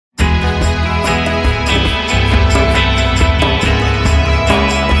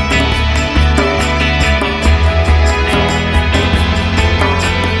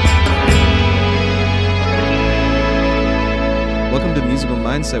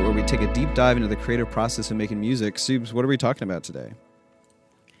Mindset, where we take a deep dive into the creative process of making music. Subes, what are we talking about today?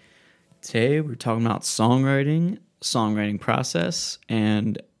 Today, we're talking about songwriting process,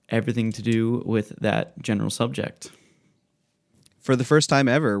 and everything to do with that general subject. For the first time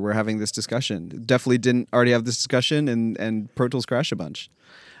ever, we're having this discussion. Definitely didn't already have this discussion, and Pro Tools crashed a bunch.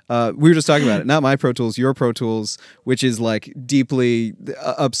 We were just talking about it. Not my Pro Tools, your Pro Tools, which is like deeply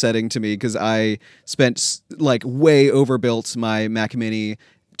upsetting to me because I spent like way overbuilt my Mac Mini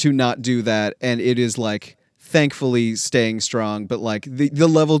to not do that, and it is like thankfully staying strong. But like the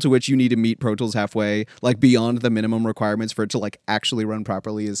level to which you need to meet Pro Tools halfway, like beyond the minimum requirements for it to like actually run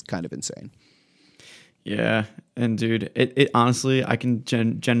properly, is kind of insane. Yeah, and dude, it honestly, I can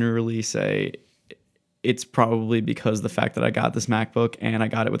generally say it's probably because the fact that I got this MacBook and I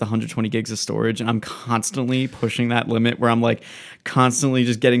got it with 120 gigs of storage, and I'm constantly pushing that limit where I'm like constantly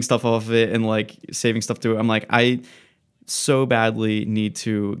just getting stuff off of it and like saving stuff to it. I'm like, I so badly need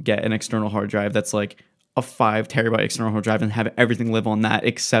to get an external hard drive that's like a 5 terabyte external hard drive and have everything live on that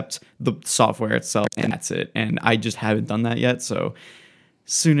except the software itself, and that's it. And I just haven't done that yet, so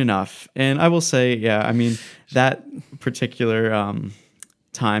soon enough. And I will say, yeah, I mean, that particular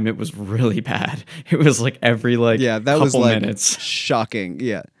time, it was really bad. It was like every like that couple was like minutes. Shocking.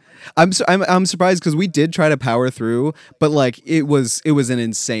 Yeah. I'm surprised because we did try to power through, but like it was an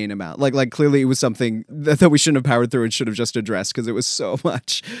insane amount. Like clearly it was something that we shouldn't have powered through and should have just addressed because it was so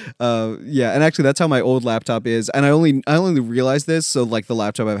much. And actually that's how my old laptop is, and I only realized this. So like the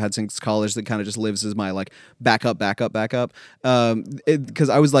laptop I've had since college that kind of just lives as my like backup. Because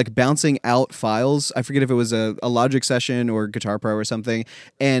I was like bouncing out files. I forget if it was a Logic session or Guitar Pro or something,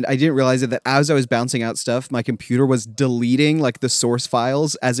 and I didn't realize that as I was bouncing out stuff, my computer was deleting like the source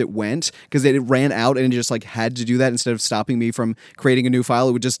files as it went, because it ran out and it just like had to do that. Instead of stopping me from creating a new file,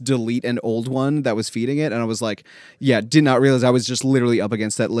 it would just delete an old one that was feeding it. And I was like, did not realize I was just literally up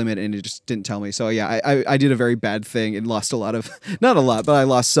against that limit, and it just didn't tell me. So I did a very bad thing and lost a lot of, not a lot, but I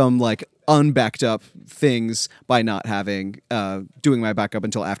lost some like unbacked up things by not having doing my backup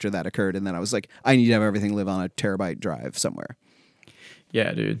until after that occurred. And then I was like, I need to have everything live on a terabyte drive somewhere.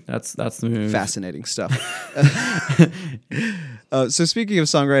 Yeah, dude, that's the move. Fascinating stuff. So speaking of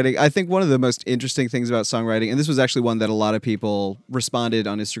songwriting, I think one of the most interesting things about songwriting, and this was actually one that a lot of people responded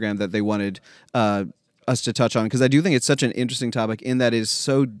on Instagram that they wanted us to touch on, because I do think it's such an interesting topic in that it is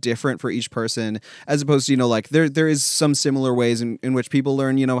so different for each person, as opposed to, like there is some similar ways in which people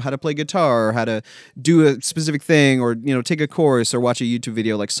learn, how to play guitar or how to do a specific thing, or, take a course or watch a YouTube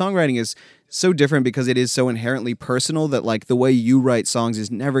video. Like songwriting is so different because it is so inherently personal that like the way you write songs is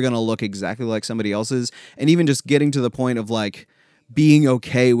never going to look exactly like somebody else's. And even just getting to the point of like being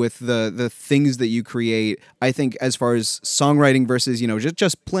okay with the things that you create, I think as far as songwriting versus,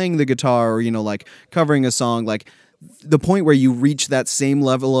 just playing the guitar or, like covering a song, like the point where you reach that same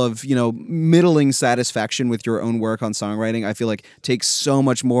level of, middling satisfaction with your own work on songwriting, I feel like takes so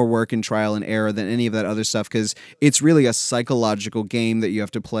much more work and trial and error than any of that other stuff, because it's really a psychological game that you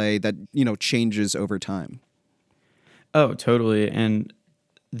have to play that, changes over time. Oh, totally. And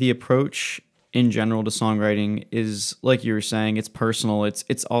the approach in general to songwriting is, like you were saying, it's personal.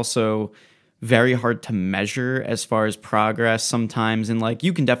 It's also very hard to measure as far as progress sometimes. And like,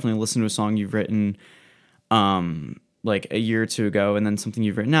 you can definitely listen to a song you've written like a year or two ago, and then something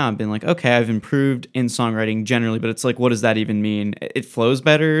you've written now and been like, okay, I've improved in songwriting generally, but it's like, what does that even mean? It flows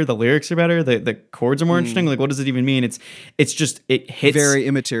better, the lyrics are better, the chords are more interesting. Like, what does it even mean? It's just, it hits very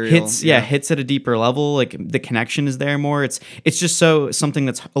immaterial. Hits at a deeper level. Like the connection is there more. It's just something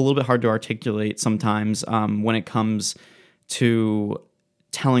that's a little bit hard to articulate sometimes when it comes to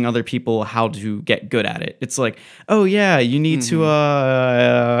telling other people how to get good at it. It's like, oh yeah, you need to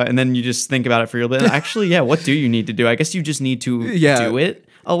and then you just think about it for a little bit. Actually, yeah, what do you need to do? I guess you just need to do it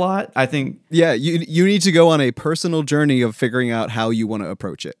a lot, I think. Yeah, you need to go on a personal journey of figuring out how you want to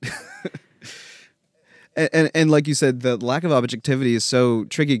approach it. And like you said, the lack of objectivity is so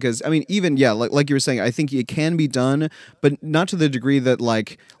tricky because, I mean, even, like you were saying, I think it can be done, but not to the degree that,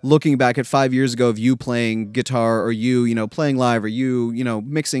 like, looking back at 5 years ago of you playing guitar or you playing live or you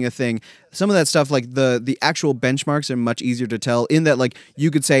mixing a thing, some of that stuff, like the actual benchmarks are much easier to tell, in that like you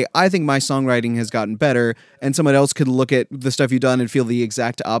could say, I think my songwriting has gotten better, and someone else could look at the stuff you've done and feel the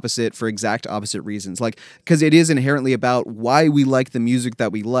exact opposite for exact opposite reasons. Like, because it is inherently about why we like the music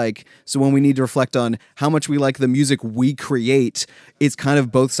that we like. So when we need to reflect on how much we like the music we create, it's kind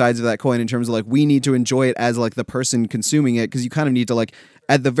of both sides of that coin in terms of like, we need to enjoy it as like the person consuming it, because you kind of need to like,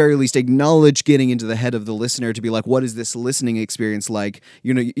 at the very least, acknowledge getting into the head of the listener to be like, what is this listening experience like?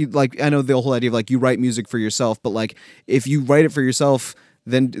 Like, I know the whole idea of like, you write music for yourself, but like, if you write it for yourself,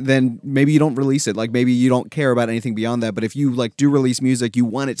 then maybe you don't release it. Like maybe you don't care about anything beyond that. But if you like do release music, you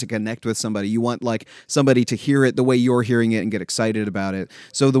want it to connect with somebody. You want like somebody to hear it the way you're hearing it and get excited about it.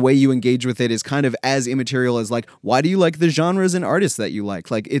 So the way you engage with it is kind of as immaterial as like, why do you like the genres and artists that you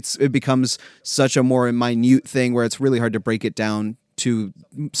like? Like it becomes such a more minute thing where it's really hard to break it down to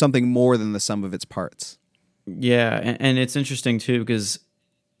something more than the sum of its parts. Yeah, and it's interesting too because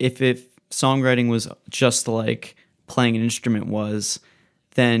if songwriting was just like playing an instrument was,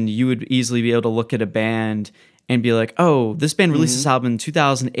 then you would easily be able to look at a band and be like, oh, this band released this album in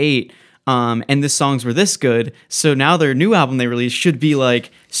 2008, and this songs were this good, so now their new album they released should be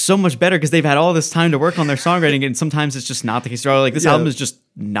like so much better because they've had all this time to work on their songwriting, and sometimes it's just not the case. Or like this album is just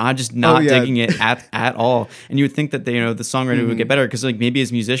not digging it at all, and you would think that they, the songwriting would get better because like maybe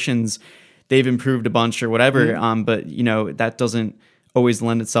as musicians they've improved a bunch or whatever, but that doesn't always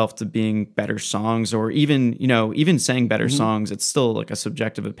lend itself to being better songs, or even saying better songs. It's still like a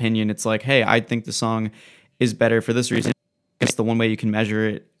subjective opinion. It's like, hey, I think the song is better for this reason. It's the one way you can measure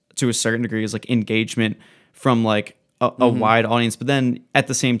it to a certain degree is like engagement from like a wide audience. But then at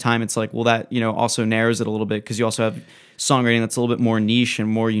the same time, it's like, well, that, also narrows it a little bit because you also have songwriting that's a little bit more niche and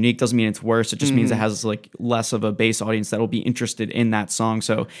more unique. Doesn't mean it's worse. It just means it has like less of a base audience that will be interested in that song.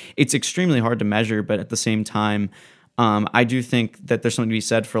 So it's extremely hard to measure, but at the same time, I do think that there's something to be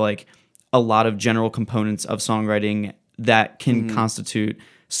said for like a lot of general components of songwriting that can constitute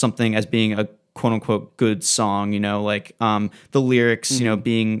something as being a quote unquote good song, like the lyrics,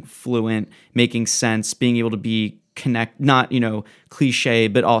 being fluent, making sense, being able to be connect, not, cliche,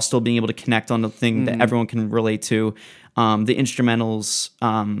 but also still being able to connect on the thing that everyone can relate to. The instrumentals,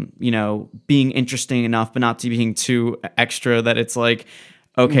 being interesting enough, but not to being too extra that it's like,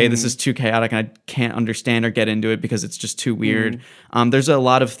 okay, this is too chaotic and I can't understand or get into it because it's just too weird. There's a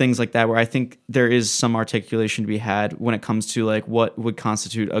lot of things like that where I think there is some articulation to be had when it comes to like what would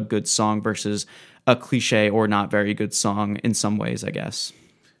constitute a good song versus a cliche or not very good song in some ways, I guess.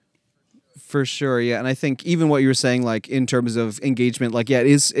 For sure, yeah. And I think even what you were saying, like in terms of engagement, like, yeah, it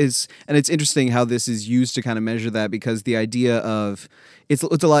is and it's interesting how this is used to kind of measure that, because the idea of it's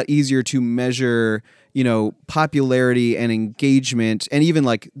a lot easier to measure, popularity and engagement, and even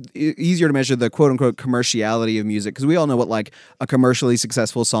like easier to measure the quote unquote commerciality of music, because we all know what like a commercially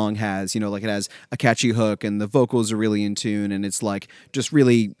successful song has, like it has a catchy hook and the vocals are really in tune and it's like just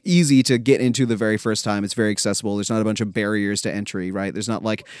really easy to get into the very first time. It's very accessible. There's not a bunch of barriers to entry, right? There's not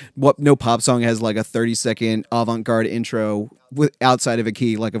like no pop song has like a 30-second avant-garde intro outside of a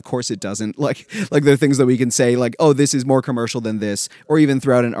key. Like, of course it doesn't. Like there are things that we can say like, oh, this is more commercial than this, or even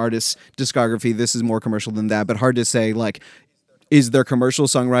throughout an artist's discography, this is more commercial than that. But hard to say like, is their commercial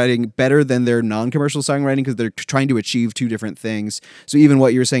songwriting better than their non-commercial songwriting, because they're trying to achieve two different things. So even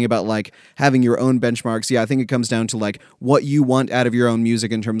what you were saying about like having your own benchmarks, yeah, I think it comes down to like what you want out of your own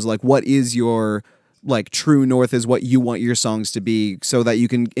music in terms of like what is your like true north, is what you want your songs to be, so that you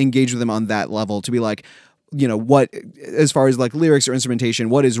can engage with them on that level, to be like, what, as far as like lyrics or instrumentation,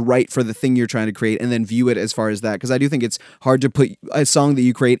 what is right for the thing you're trying to create, and then view it as far as that. Because I do think it's hard to put a song that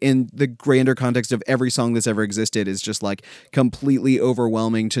you create in the grander context of every song that's ever existed. Is just like completely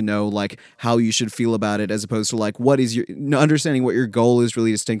overwhelming to know like how you should feel about it, as opposed to like what is your understanding what your goal is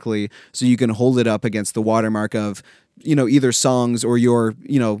really distinctly, so you can hold it up against the watermark of either songs or your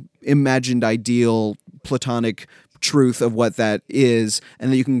imagined ideal platonic truth of what that is,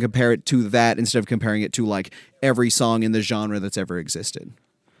 and then you can compare it to that instead of comparing it to like every song in the genre that's ever existed.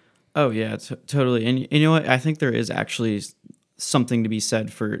 Oh yeah, totally. And you know what? I think there is actually something to be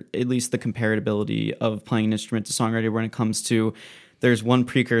said for at least the comparability of playing an instrument to songwriter when it comes to, there's one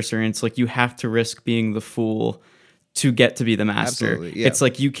precursor, and it's like you have to risk being the fool to get to be the master. Absolutely, yeah. It's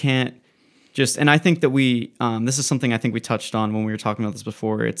like you can't just, and I think that we, this is something I think we touched on when we were talking about this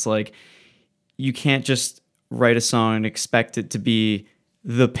before. It's like you can't just write a song and expect it to be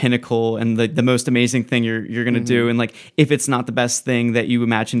the pinnacle and the most amazing thing you're gonna do, and like if it's not the best thing that you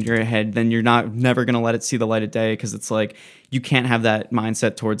imagined in your head, then you're never gonna let it see the light of day, because it's like you can't have that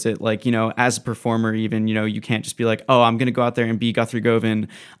mindset towards it. Like, as a performer, even, you can't just be like, oh, I'm gonna go out there and be Guthrie Govan,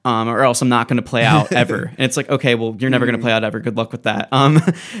 or else I'm not gonna play out ever. And it's like, okay, well, you're never gonna play out ever. Good luck with that.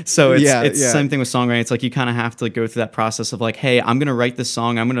 So it's the same thing with songwriting. It's like you kind of have to like go through that process of like, hey, I'm gonna write this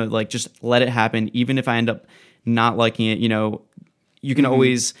song. I'm gonna like just let it happen, even if I end up not liking it. You can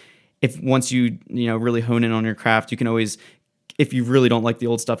always, if once you really hone in on your craft, you can always, if you really don't like the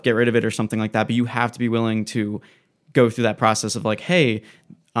old stuff, get rid of it or something like that. But you have to be willing to go through that process of like, hey,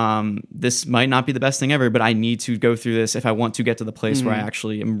 this might not be the best thing ever, but I need to go through this if I want to get to the place where I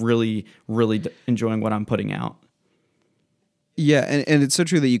actually am really, really enjoying what I'm putting out. Yeah, and it's so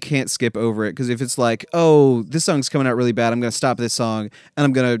true that you can't skip over it because if it's like, oh, this song's coming out really bad, I'm gonna stop this song and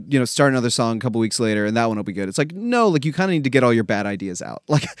I'm gonna start another song a couple weeks later and that one will be good. It's like no, like you kind of need to get all your bad ideas out.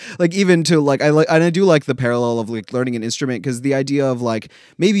 Like even to like I do like the parallel of like learning an instrument because the idea of like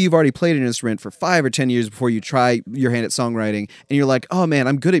maybe you've already played an instrument for 5 or 10 years before you try your hand at songwriting and you're like, oh man,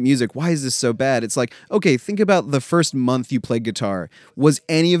 I'm good at music. Why is this so bad? It's like okay, think about the first month you played guitar. Was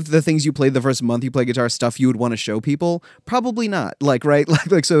any of the things you played the first month you played guitar stuff you would want to show people? Probably not. Like, right?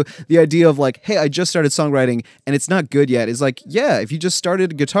 Like so the idea of like, hey, I just started songwriting and it's not good yet is like, yeah, if you just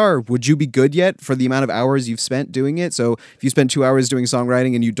started guitar, would you be good yet for the amount of hours you've spent doing it? So if you spend 2 hours doing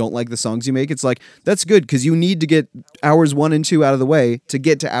songwriting and you don't like the songs you make, it's like, that's good because you need to get hours 1 and 2 out of the way to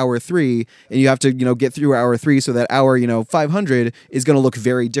get to hour 3. And you have to, get through hour 3 so that hour, 500 is going to look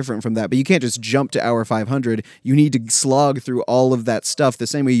very different from that. But you can't just jump to hour 500. You need to slog through all of that stuff the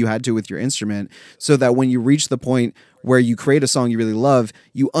same way you had to with your instrument so that when you reach the point where you create a song you really love,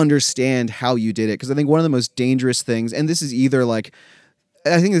 you understand how you did it. Because I think one of the most dangerous things, and this is either like,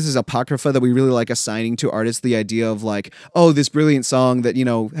 I think this is apocrypha that we really like assigning to artists the idea of like, oh, this brilliant song that,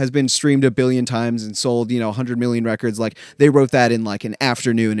 has been streamed 1 billion times and sold, 100 million records. Like they wrote that in like an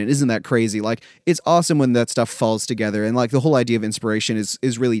afternoon and isn't that crazy? Like it's awesome when that stuff falls together. And like the whole idea of inspiration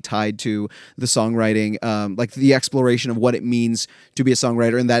is really tied to the songwriting, like the exploration of what it means to be a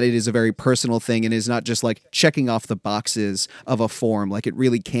songwriter and that it is a very personal thing and is not just like checking off the boxes of a form. Like it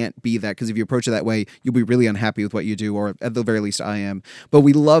really can't be that because if you approach it that way, you'll be really unhappy with what you do, or at the very least I am. But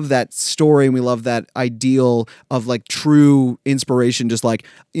we love that story and we love that ideal of like true inspiration, just like,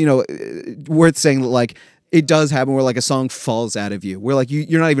 worth saying that like it does happen where like a song falls out of you, where like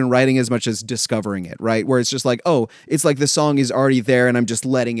you're not even writing as much as discovering it, right? Where it's just like, oh, it's like the song is already there and I'm just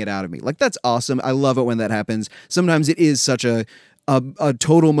letting it out of me. Like that's awesome. I love it when that happens. Sometimes it is such a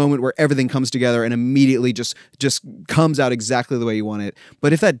total moment where everything comes together and immediately just comes out exactly the way you want it.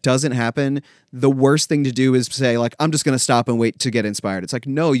 But if that doesn't happen, the worst thing to do is say like, I'm just going to stop and wait to get inspired. It's like,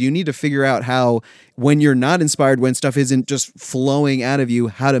 no, you need to figure out how, when you're not inspired, when stuff isn't just flowing out of you,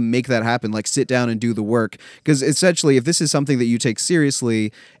 how to make that happen. Like sit down and do the work. Because essentially, if this is something that you take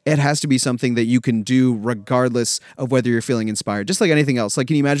seriously, it has to be something that you can do regardless of whether you're feeling inspired. Just like anything else. Like,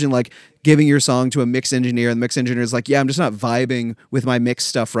 can you imagine like giving your song to a mix engineer and the mix engineer is like, yeah, I'm just not vibing with my mix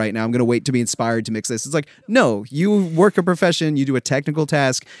stuff right now. I'm going to wait to be inspired to mix this. It's like, no, you work a profession, you do a technical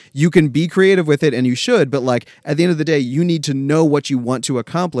task, you can be creative with it and you should, but like at the end of the day, you need to know what you want to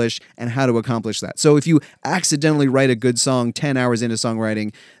accomplish and how to accomplish that. So if you accidentally write a good song 10 hours into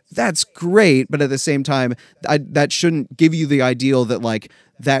songwriting, that's great, but at the same time, that shouldn't give you the ideal that like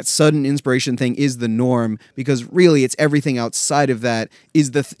that sudden inspiration thing is the norm, because really it's everything outside of that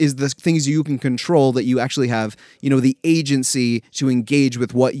is the things you can control, that you actually have, the agency to engage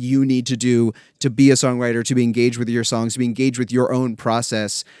with what you need to do to be a songwriter, to be engaged with your songs, to be engaged with your own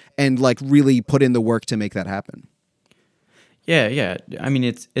process and like really put in the work to make that happen. Yeah. I mean,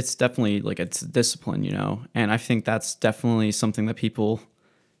 it's definitely like it's discipline, and I think that's definitely something that people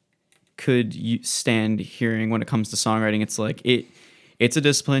could stand hearing when it comes to songwriting. It's like it's a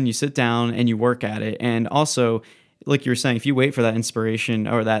discipline. You sit down and you work at it. And also, like you were saying, if you wait for that inspiration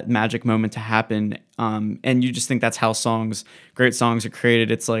or that magic moment to happen, and you just think that's how great songs are created,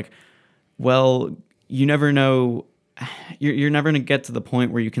 it's like, well, you never know. You're never going to get to the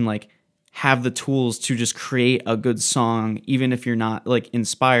point where you can like have the tools to just create a good song, even if you're not like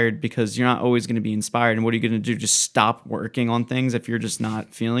inspired, because you're not always going to be inspired. And what are you going to do? Just stop working on things if you're just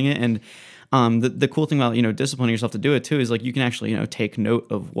not feeling it. And the cool thing about, disciplining yourself to do it too, is like you can actually, take note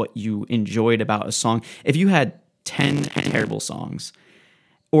of what you enjoyed about a song. If you had 10 terrible songs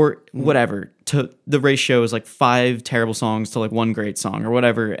or whatever, to the ratio is like 5 terrible songs to like 1 great song or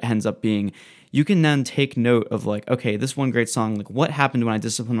whatever it ends up being, you can then take note of like, okay, this one great song, like what happened when I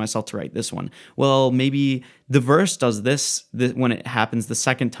disciplined myself to write this one? Well, maybe the verse does this when it happens the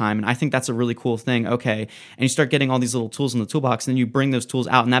second time. And I think that's a really cool thing. Okay. And you start getting all these little tools in the toolbox, and then you bring those tools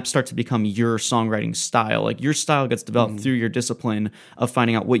out and that starts to become your songwriting style. Like your style gets developed through your discipline of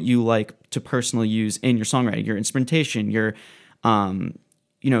finding out what you like to personally use in your songwriting, your instrumentation, your,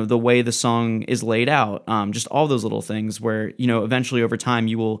 the way the song is laid out, just all those little things where, eventually over time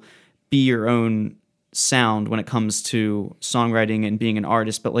you will be your own sound when it comes to songwriting and being an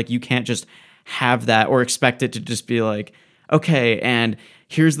artist. But like you can't just have that or expect it to just be like, okay, and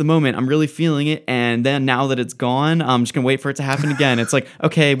here's the moment, I'm really feeling it, and then now that it's gone, I'm just gonna wait for it to happen again. It's like,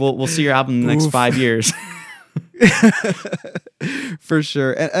 okay, we'll see your album in the next 5 years. For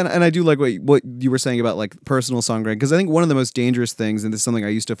sure. And I do like what you were saying about like personal songwriting, because I think one of the most dangerous things, and this is something I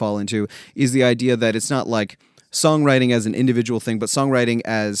used to fall into, is the idea that it's not like songwriting as an individual thing, but songwriting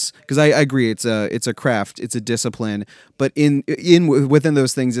as, because I agree, it's a craft, it's a discipline, but within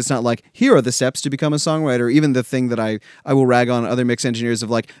those things, it's not like, here are the steps to become a songwriter. Even the thing that I will rag on other mix engineers of,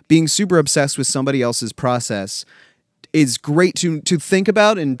 like, being super obsessed with somebody else's process is great to think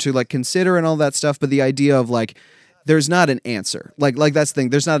about and to, like, consider and all that stuff, but the idea of, like, there's not an answer. Like that's the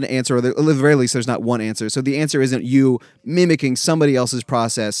thing. There's not an answer, or at the very least, there's not one answer. So the answer isn't you mimicking somebody else's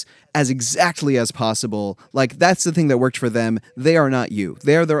process as exactly as possible. Like, that's the thing that worked for them. They are not you.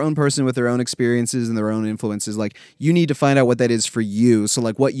 They are their own person with their own experiences and their own influences. Like, you need to find out what that is for you. So,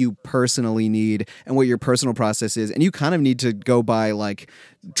 like, what you personally need and what your personal process is. And you kind of need to go by, like,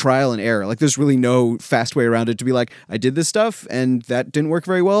 trial and error. Like, there's really no fast way around it to be like, I did this stuff and that didn't work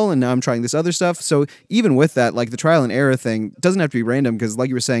very well, and now I'm trying this other stuff. So even with that, like, the trial and error thing doesn't have to be random, because, like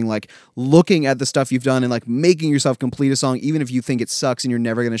you were saying, like, looking at the stuff you've done and, like, making yourself complete a song, even if you think it sucks and you're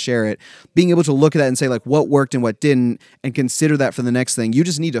never going to share it, being able to look at that and say, like, what worked and what didn't, and consider that for the next thing. You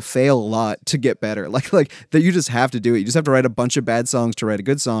just need to fail a lot to get better. Like that, you just have to do it. You just have to write a bunch of bad songs to write a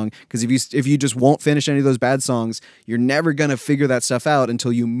good song, because if you just won't finish any of those bad songs, you're never going to figure that stuff out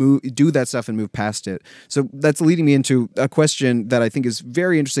until you do that stuff and move past it. So that's leading me into a question that I think is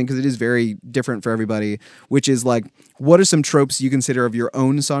very interesting, because it is very different for everybody, which is, like, what are some tropes you consider of your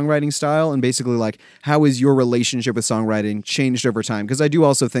own songwriting style? And basically, like, how is your relationship with songwriting changed over time? Because I do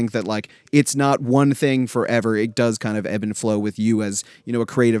also think that, like, it's not one thing forever. It does kind of ebb and flow with you as, you know, a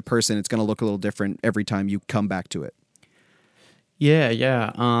creative person. It's going to look a little different every time you come back to it.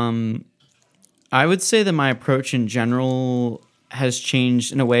 Yeah. I would say that my approach in general has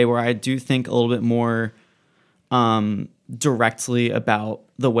changed in a way where I do think a little bit more directly about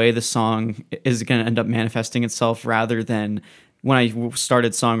the way the song is going to end up manifesting itself, rather than when I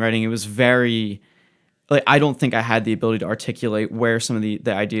started songwriting, it was very, like, I don't think I had the ability to articulate where some of the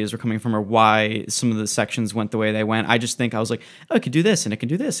ideas were coming from, or why some of the sections went the way they went. I just think I was like, oh, it could do this, and it can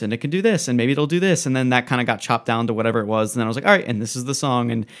do this, and it can do this, and maybe it'll do this. And then that kind of got chopped down to whatever it was. And then I was like, all right, and this is the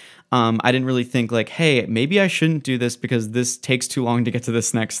song. And I didn't really think, like, hey, maybe I shouldn't do this because this takes too long to get to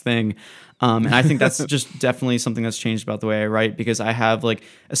this next thing. And I think that's just definitely something that's changed about the way I write, because I have, like,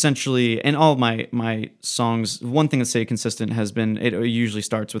 essentially in all of my songs, one thing that's stayed consistent has been, it usually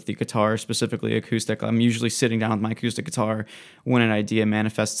starts with the guitar, specifically acoustic. I'm usually sitting down with my acoustic guitar when an idea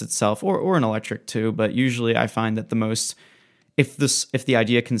manifests itself, or an electric too. But usually I find that the most, if the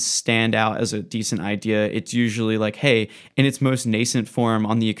idea can stand out as a decent idea, it's usually like, hey, in its most nascent form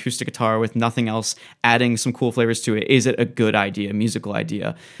on the acoustic guitar with nothing else, adding some cool flavors to it, is it a good idea, musical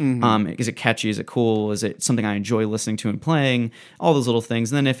idea? Mm-hmm. Is it catchy? Is it cool? Is it something I enjoy listening to and playing? All those little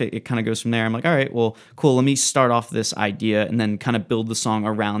things. And then if it kind of goes from there, I'm like, all right, well, cool. Let me start off this idea and then kind of build the song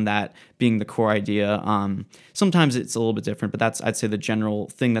around that being the core idea. Sometimes it's a little bit different, but that's, I'd say, the general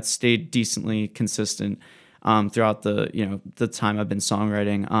thing that's stayed decently consistent throughout the time I've been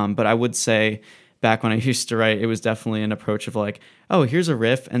songwriting. But I would say back when I used to write, it was definitely an approach of, like, oh, here's a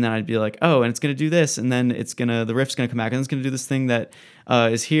riff, and then I'd be like, oh, and it's gonna do this, and then the riff's gonna come back, and it's gonna do this thing that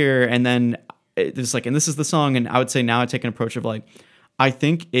is here, and then it's like, and this is the song. And I would say now I take an approach of, like, I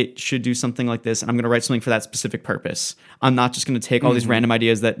think it should do something like this, and I'm going to write something for that specific purpose. I'm not just going to take all these random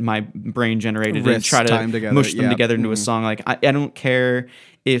ideas that my brain generated and try to mush them together into a song. Like, I don't care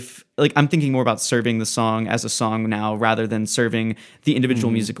if, like, I'm thinking more about serving the song as a song now, rather than serving the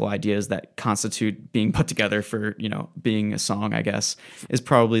individual musical ideas that constitute being put together for, being a song, I guess, is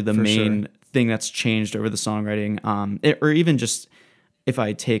probably the main thing that's changed over the songwriting. Or even just if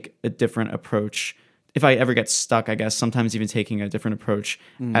I take a different approach, if I ever get stuck, I guess sometimes even taking a different approach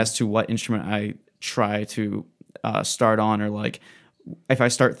as to what instrument I try to start on, or, like, if I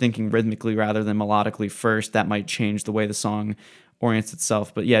start thinking rhythmically rather than melodically first, that might change the way the song orients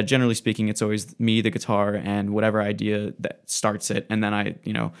itself. But yeah, generally speaking, it's always me, the guitar, and whatever idea that starts it, and then I,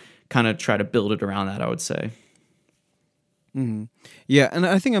 kind of try to build it around that, I would say. Mm-hmm. Yeah, and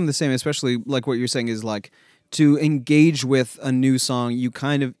I think I'm the same, especially, like, what you're saying is, like, to engage with a new song, it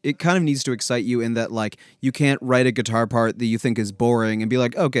kind of needs to excite you, in that, like, you can't write a guitar part that you think is boring and be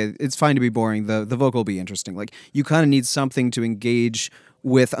like, okay, it's fine to be boring, the vocal will be interesting. Like, you kind of need something to engage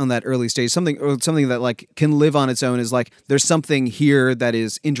with on that early stage, something that, like, can live on its own, is like, there's something here that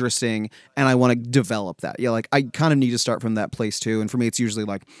is interesting and I want to develop that. Yeah, like, I kind of need to start from that place too. And for me, it's usually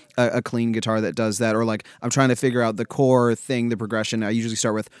like a clean guitar that does that, or, like, I'm trying to figure out the core thing, the progression. I usually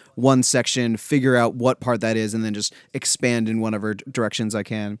start with one section, figure out what part that is, and then just expand in whatever directions I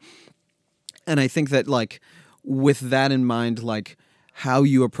can. And I think that, like, with that in mind, like, how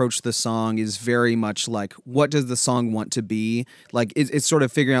you approach the song is very much like, what does the song want to be? Like it's sort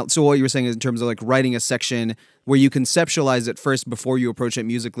of figuring out. So what you were saying is in terms of like writing a section where you conceptualize it first before you approach it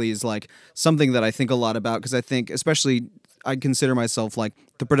musically is like something that I think a lot about, because I think especially I consider myself like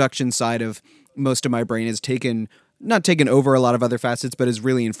the production side of most of my brain is not taken over a lot of other facets, but is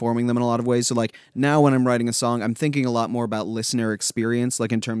really informing them in a lot of ways. So like now when I'm writing a song, I'm thinking a lot more about listener experience,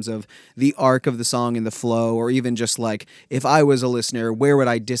 like in terms of the arc of the song and the flow, or even just like if I was a listener, where would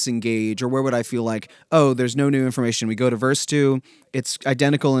I disengage, or where would I feel like, oh, there's no new information. We go to verse 2, it's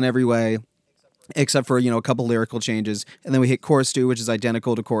identical in every way, except for, a couple lyrical changes. And then we hit chorus 2, which is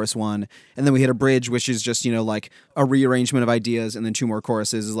identical to chorus 1. And then we hit a bridge, which is just, like a rearrangement of ideas. And then 2 more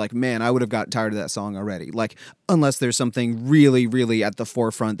choruses is like, man, I would have got tired of that song already. Like, unless there's something really, really at the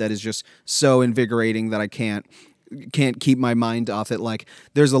forefront that is just so invigorating that I can't keep my mind off it. Like,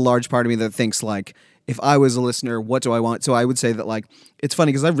 there's a large part of me that thinks like, if I was a listener, what do I want? So I would say that like, it's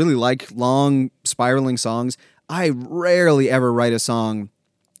funny because I really like long spiraling songs. I rarely ever write a song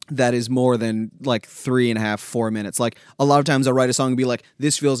that is more than like 3.5, 4 minutes. Like a lot of times I'll write a song and be like,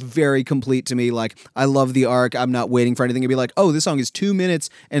 this feels very complete to me. Like I love the arc. I'm not waiting for anything to be like, oh, this song is 2 minutes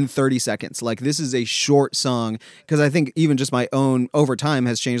and 30 seconds. Like this is a short song. Cause I think even just my own over time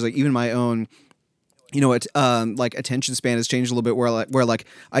has changed. Like even my own, like attention span has changed a little bit where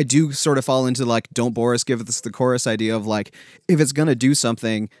I do sort of fall into like, don't bore us, give us the chorus idea of like, if it's going to do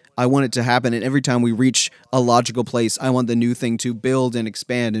something, I want it to happen. And every time we reach a logical place, I want the new thing to build and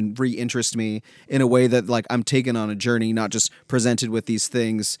expand and re-interest me in a way that like I'm taken on a journey, not just presented with these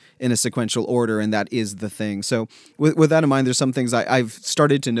things in a sequential order. And that is the thing. So with that in mind, there's some things I've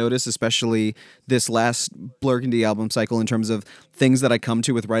started to notice, especially this last Blurgundy album cycle, in terms of things that I come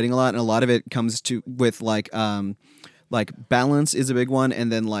to with writing a lot. And a lot of it comes to with like balance is a big one.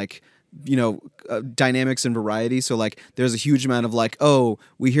 And then like, dynamics and variety. So like there's a huge amount of like, oh,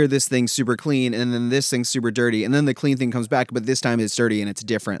 we hear this thing super clean and then this thing's super dirty and then the clean thing comes back, but this time it's dirty and it's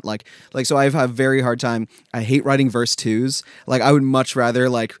different. Like so I've had a very hard time. I hate writing verse 2s. Like I would much rather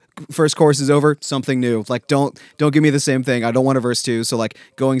like first chorus is over, something new. Like don't give me the same thing. I don't want a verse 2. So like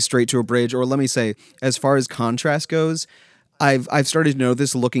going straight to a bridge, or let me say, as far as contrast goes, I've started to know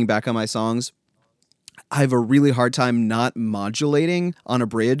this looking back on my songs. I have a really hard time not modulating on a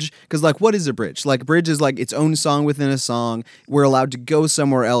bridge, because like, what is a bridge? Like, bridge is like its own song within a song. We're allowed to go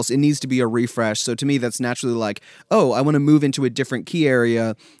somewhere else. It needs to be a refresh. So to me, that's naturally like, oh, I want to move into a different key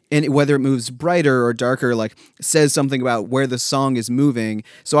area. And whether it moves brighter or darker, like says something about where the song is moving.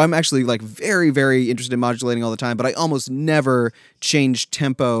 So I'm actually like very, very interested in modulating all the time, but I almost never change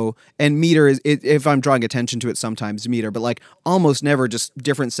tempo. And meter is, if I'm drawing attention to it, sometimes meter, but like almost never, just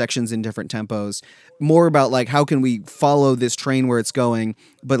different sections in different tempos. More about like, how can we follow this train where it's going,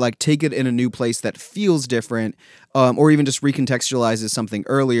 but like take it in a new place that feels different, or even just recontextualizes something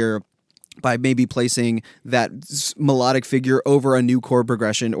earlier by maybe placing that melodic figure over a new chord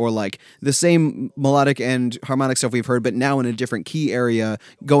progression, or like the same melodic and harmonic stuff we've heard, but now in a different key area,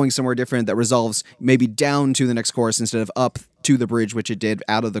 going somewhere different that resolves maybe down to the next chorus instead of up to the bridge, which it did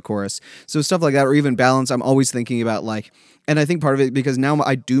out of the chorus. So stuff like that, or even balance. I'm always thinking about like, and I think part of it, because now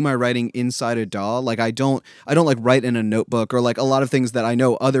I do my writing inside a DAW. Like I don't like write in a notebook, or like a lot of things that I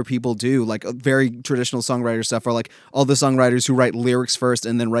know other people do, like very traditional songwriter stuff, or like all the songwriters who write lyrics first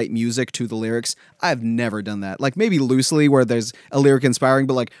and then write music to the lyrics. I've never done that. Like maybe loosely where there's a lyric inspiring,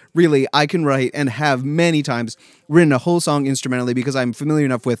 but like really I can write and have many times written a whole song instrumentally because I'm familiar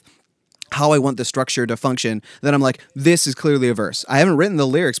enough with how I want the structure to function, then I'm like, this is clearly a verse. I haven't written the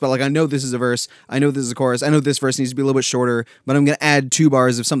lyrics, but like I know this is a verse. I know this is a chorus. I know this verse needs to be a little bit shorter, but I'm going to add 2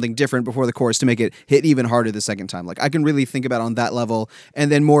 bars of something different before the chorus to make it hit even harder the second time. Like I can really think about on that level,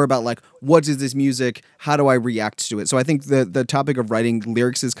 and then more about like, what is this music? How do I react to it? So I think the topic of writing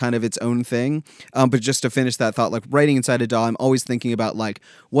lyrics is kind of its own thing. But just to finish that thought, like writing inside a DAW, I'm always thinking about like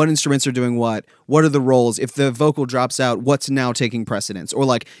what instruments are doing what are the roles? If the vocal drops out, what's now taking precedence? Or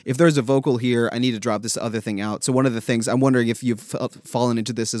like if there's a vocal here, I need to drop this other thing out. So one of the things, I'm wondering if you've fallen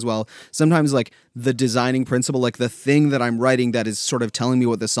into this as well. Sometimes like the designing principle, like the thing that I'm writing that is sort of telling me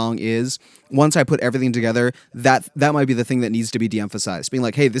what the song is, once I put everything together, that might be the thing that needs to be de-emphasized. Being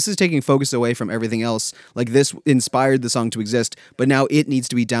like, hey, this is taking focus away from everything else. Like this inspired the song to exist, but now it needs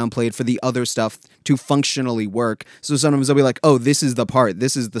to be downplayed for the other stuff to functionally work. So sometimes I'll be like, oh, this is the part,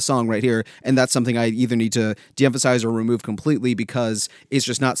 this is the song right here. And that's something I either need to de-emphasize or remove completely because it's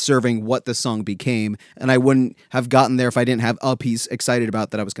just not serving what the song became. And I wouldn't have gotten there if I didn't have a piece excited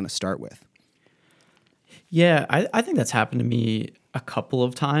about that I was going to start with. Yeah, I think that's happened to me a couple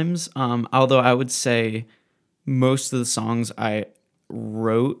of times. Although I would say most of the songs I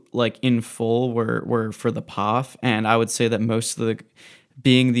wrote like in full were for the POF, and I would say that most of the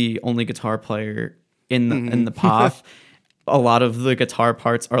being the only guitar player in the POF, a lot of the guitar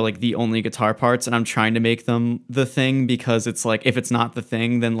parts are like the only guitar parts, and I'm trying to make them the thing, because it's like if it's not the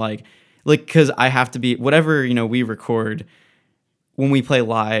thing, then like because I have to be whatever, you know, we record when we play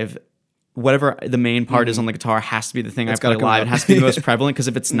live, whatever the main part is on the guitar has to be the thing I play live. It has to be the most prevalent, because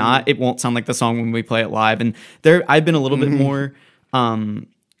if it's not, it won't sound like the song when we play it live. And there, I've been a little bit more,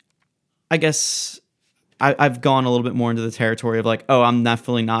 I guess I've gone a little bit more into the territory of like, oh, I'm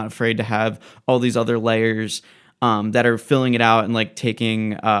definitely not afraid to have all these other layers that are filling it out and like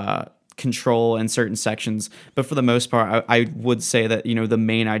taking control in certain sections. But for the most part, I would say that, you know, the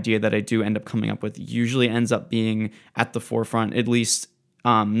main idea that I do end up coming up with usually ends up being at the forefront, at least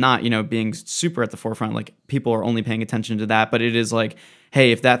not, you know, being super at the forefront, like people are only paying attention to that, but it is like,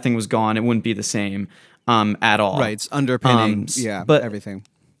 hey, if that thing was gone, it wouldn't be the same at all. Right. It's underpinning. But everything.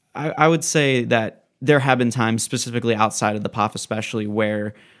 I would say that there have been times, specifically outside of the POF especially,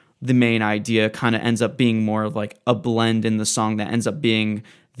 where the main idea kind of ends up being more of like a blend in the song that ends up being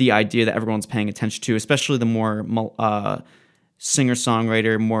the idea that everyone's paying attention to, especially the more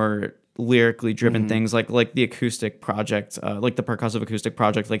singer-songwriter, more lyrically driven things like the acoustic project, like the percussive acoustic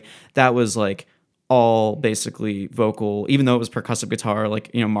project, like that was like all basically vocal, even though it was percussive guitar,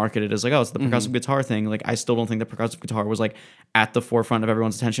 like, you know, marketed as like, oh, it's the percussive guitar thing. Like, I still don't think the percussive guitar was like at the forefront of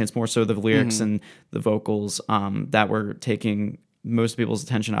everyone's attention. It's more so the lyrics and the vocals that were taking most people's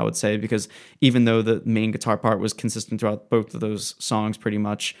attention, I would say, because even though the main guitar part was consistent throughout both of those songs pretty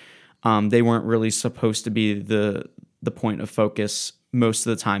much, they weren't really supposed to be the point of focus most of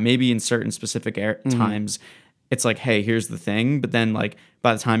the time. Maybe in certain specific times it's like, hey, here's the thing, but then like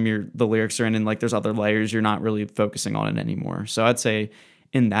by the time the lyrics are in and like there's other layers, you're not really focusing on it anymore. So I'd say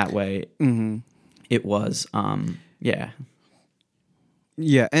in that way it was yeah.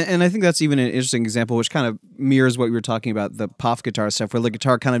 Yeah, and I think that's even an interesting example, which kind of mirrors what we were talking about, the POF guitar stuff, where the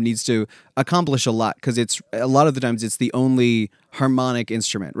guitar kind of needs to accomplish a lot, because it's a lot of the times it's the only harmonic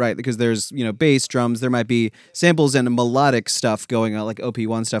instrument, right? Because there's, you know, bass, drums, there might be samples and melodic stuff going on, like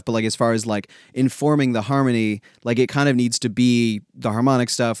OP1 stuff, but like as far as like informing the harmony, like it kind of needs to be the harmonic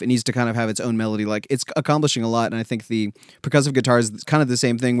stuff. It needs to kind of have its own melody. Like it's accomplishing a lot, and I think the percussive guitar is kind of the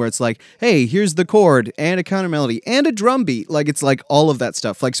same thing, where it's like, hey, here's the chord and a counter melody and a drum beat. Like it's like all of that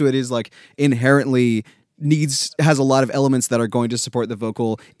stuff. Like, so it is like inherently has a lot of elements that are going to support the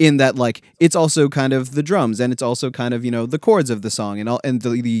vocal, in that like it's also kind of the drums, and it's also kind of, you know, the chords of the song, and all, and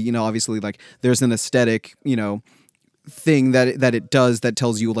the you know, obviously like there's an aesthetic, you know, thing that it does that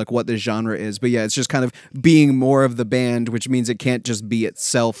tells you like what the genre is. But yeah, it's just kind of being more of the band, which means it can't just be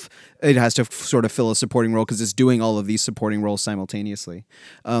itself. It has to sort of fill a supporting role, because it's doing all of these supporting roles simultaneously.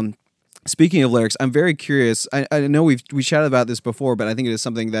 Speaking of lyrics, I'm very curious. I know we chatted about this before, but I think it is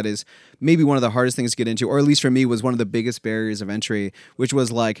something that is maybe one of the hardest things to get into, or at least for me was one of the biggest barriers of entry, which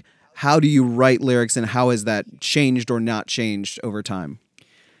was like, how do you write lyrics, and how has that changed or not changed over time?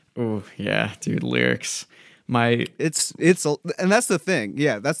 Oh yeah, dude, lyrics. It's and that's the thing.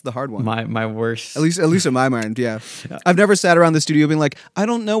 Yeah, that's the hard one. My worst. At least in my mind, yeah. I've never sat around the studio being like, I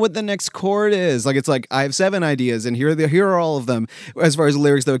don't know what the next chord is. Like, it's like I have 7 ideas and here are all of them. As far as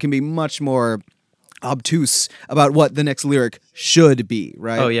lyrics, though, it can be much more obtuse about what the next lyric should be,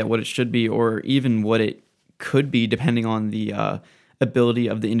 right? Oh yeah, what it should be, or even what it could be, depending on the ability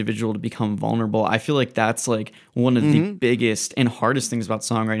of the individual to become vulnerable. I feel like that's like one of the biggest and hardest things about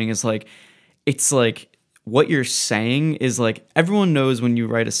songwriting, is like, it's like, what you're saying is like, everyone knows when you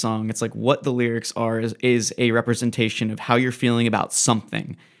write a song, it's like what the lyrics are is a representation of how you're feeling about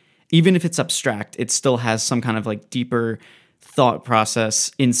something. Even if it's abstract, it still has some kind of like deeper thought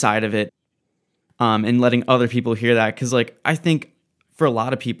process inside of it. And letting other people hear that. Cause like, I think for a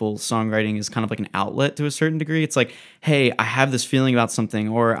lot of people, songwriting is kind of like an outlet to a certain degree. It's like, hey, I have this feeling about something,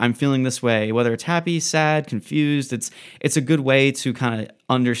 or I'm feeling this way, whether it's happy, sad, confused. It's a good way to kind of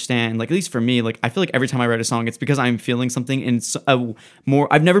understand, like, at least for me, like, I feel like every time I write a song, it's because I'm feeling something in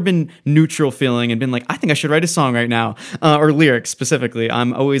I've never been neutral feeling and been like, I think I should write a song right now, or lyrics specifically.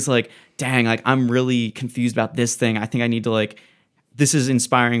 I'm always like, dang, like, I'm really confused about this thing. I think I need to, like, this is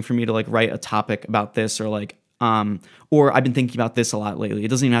inspiring for me to like write a topic about this, or like, or I've been thinking about this a lot lately. It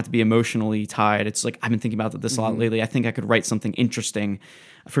doesn't even have to be emotionally tied. It's like, I've been thinking about this a lot lately. I think I could write something interesting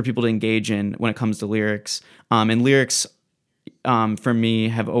for people to engage in when it comes to lyrics. And lyrics, for me,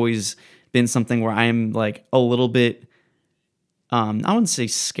 have always been something where I'm like a little bit, I wouldn't say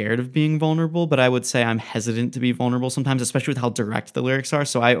scared of being vulnerable, but I would say I'm hesitant to be vulnerable sometimes, especially with how direct the lyrics are.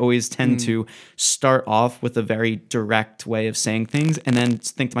 So I always tend to start off with a very direct way of saying things, and then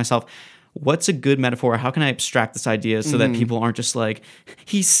think to myself, what's a good metaphor? How can I abstract this idea so that people aren't just like,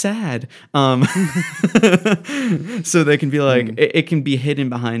 he's sad? So they can be like, it can be hidden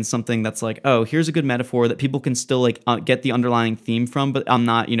behind something that's like, oh, here's a good metaphor that people can still like get the underlying theme from, but I'm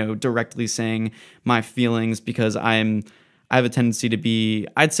not, directly saying my feelings because I have a tendency to be,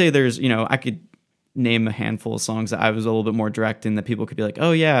 I'd say there's, I could name a handful of songs that I was a little bit more direct in that people could be like,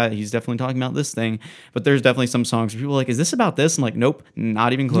 oh yeah, he's definitely talking about this thing. But there's definitely some songs where people are like, is this about this? I'm like, nope,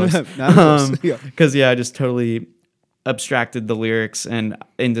 not even close. Not even close. Yeah. Because I just totally abstracted the lyrics and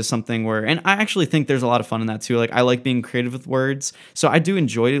into something where, and I actually think there's a lot of fun in that too. Like I like being creative with words. So I do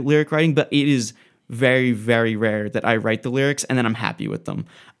enjoy lyric writing, but it is very, very rare that I write the lyrics and then I'm happy with them.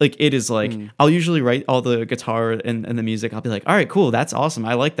 Like it is like, I'll usually write all the guitar and the music. I'll be like, all right, cool. That's awesome.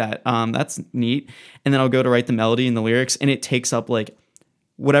 I like that. That's neat. And then I'll go to write the melody and the lyrics and it takes up like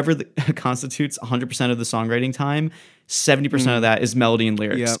whatever constitutes 100% of the songwriting time. 70% of that is melody and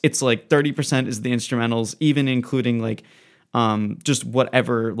lyrics. Yep. It's like 30% is the instrumentals, even including like just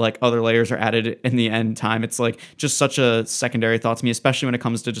whatever like other layers are added in the end time. It's like just such a secondary thought to me, especially when it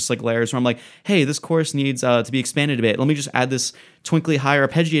comes to just like layers where I'm like, hey, this chorus needs to be expanded a bit. Let me just add this twinkly higher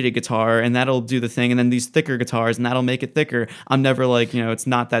arpeggiated guitar and that'll do the thing. And then these thicker guitars and that'll make it thicker. I'm never like, it's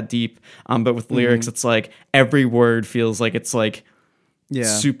not that deep. But with lyrics, it's like every word feels like it's like,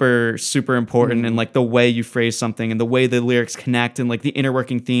 super, super important. And like the way you phrase something and the way the lyrics connect and like the inner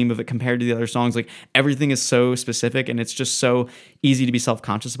working theme of it compared to the other songs, like everything is so specific and it's just so easy to be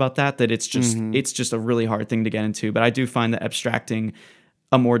self-conscious about that it's just a really hard thing to get into. But I do find that abstracting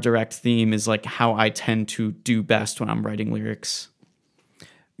a more direct theme is like how I tend to do best when I'm writing lyrics.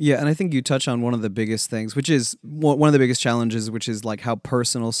 Yeah, and I think you touch on one of the biggest things, which is one of the biggest challenges, which is like how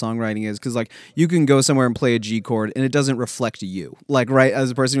personal songwriting is. Because like you can go somewhere and play a G chord and it doesn't reflect you. Like, right, as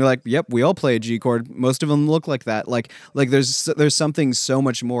a person, you're like, yep, we all play a G chord. Most of them look like that. Like there's something so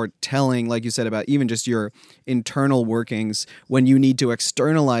much more telling, like you said, about even just your internal workings when you need to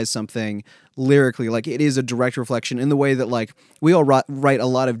externalize something lyrically. Like it is a direct reflection in the way that like we all write a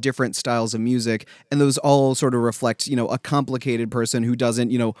lot of different styles of music and those all sort of reflect a complicated person who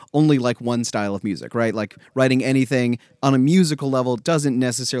doesn't only like one style of music, right? Like writing anything on a musical level doesn't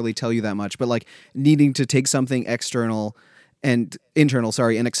necessarily tell you that much, but like needing to take something internal and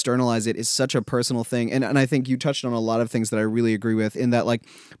externalize it is such a personal thing. And I think you touched on a lot of things that I really agree with in that like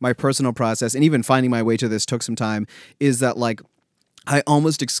my personal process and even finding my way to this took some time is that like I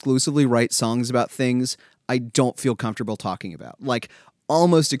almost exclusively write songs about things I don't feel comfortable talking about. Like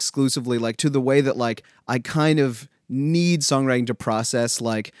almost exclusively, like to the way that like I kind of need songwriting to process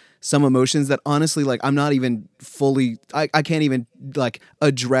like some emotions that honestly like I'm not even fully I can't even like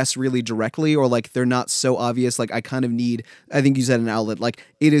address really directly, or like they're not so obvious. Like I kind of need, I think you said, an outlet. Like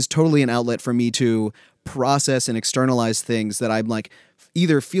it is totally an outlet for me to process and externalize things that I'm like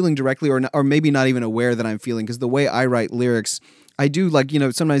either feeling directly or maybe not even aware that I'm feeling. Because the way I write lyrics, I do like,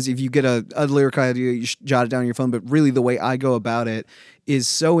 sometimes if you get a lyric idea, you jot it down on your phone, but really the way I go about it is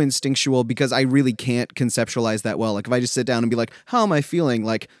so instinctual because I really can't conceptualize that well. Like if I just sit down and be like, how am I feeling?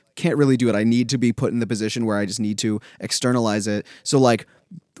 Like can't really do it. I need to be put in the position where I just need to externalize it. So like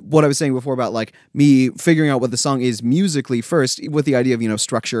what I was saying before about like me figuring out what the song is musically first with the idea of,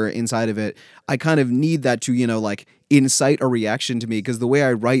 structure inside of it, I kind of need that to, like incite a reaction to me, because the way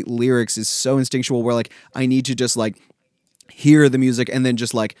I write lyrics is so instinctual where like I need to just like hear the music and then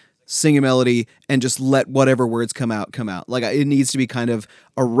just like sing a melody and just let whatever words come out. Like it needs to be kind of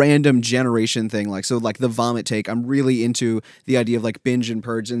a random generation thing. Like, so like the vomit take, I'm really into the idea of like binge and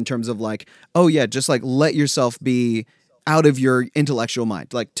purge in terms of like, oh yeah, just like let yourself be out of your intellectual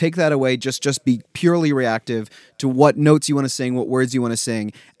mind. Like take that away, just be purely reactive to what notes you want to sing, what words you want to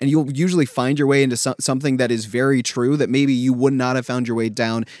sing, and you'll usually find your way into something that is very true that maybe you would not have found your way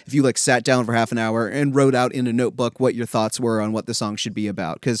down if you like sat down for half an hour and wrote out in a notebook what your thoughts were on what the song should be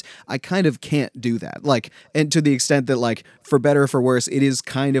about. Because I kind of can't do that. Like, and to the extent that like for better or for worse, it is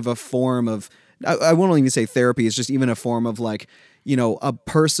kind of a form of, I won't even say therapy, it's just even a form of like, a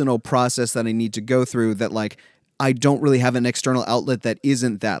personal process that I need to go through that like I don't really have an external outlet that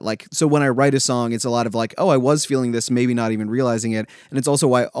isn't that. Like, so when I write a song, it's a lot of like, oh, I was feeling this, maybe not even realizing it. And it's also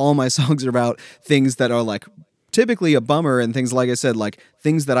why all my songs are about things that are like typically a bummer and things, like I said, like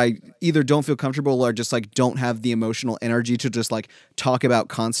things that I either don't feel comfortable or just like don't have the emotional energy to just like talk about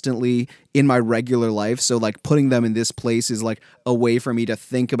constantly in my regular life. So like putting them in this place is like a way for me to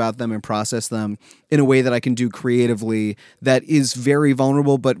think about them and process them in a way that I can do creatively that is very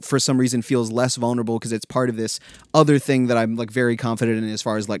vulnerable, but for some reason feels less vulnerable because it's part of this other thing that I'm like very confident in as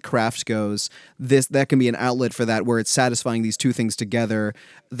far as like craft goes. That can be an outlet for that, where it's satisfying these two things together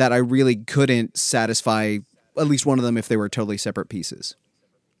that I really couldn't satisfy at least one of them if they were totally separate pieces.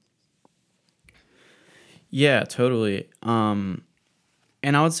 Yeah, totally. And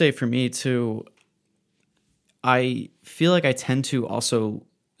I would say for me too, I feel like I tend to also,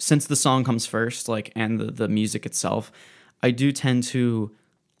 since the song comes first, like, and the music itself, I do tend to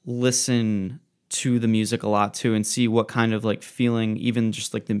listen to the music a lot too and see what kind of like feeling even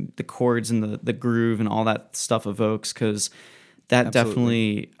just like the chords and the groove and all that stuff evokes, because that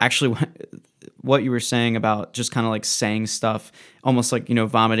Absolutely. definitely actually what you were saying about just kind of like saying stuff, almost like,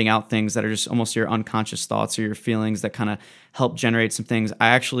 vomiting out things that are just almost your unconscious thoughts or your feelings that kind of help generate some things.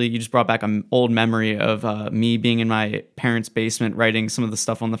 You just brought back an old memory of me being in my parents' basement writing some of the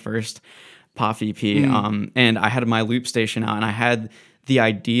stuff on the first Pop EP. And I had my loop station out and I had the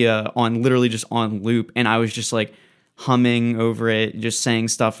idea on literally just on loop. And I was just like humming over it, just saying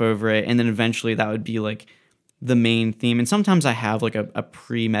stuff over it. And then eventually that would be like the main theme. And sometimes I have like a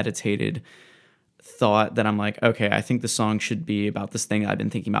premeditated thought that I'm like, okay, I think the song should be about this thing that I've been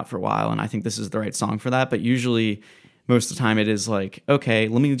thinking about for a while, and I think this is the right song for that. But usually, most of the time, it is like, okay,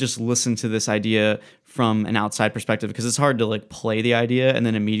 let me just listen to this idea from an outside perspective, because it's hard to like play the idea and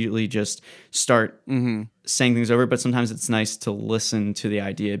then immediately just start saying things over. But sometimes it's nice to listen to the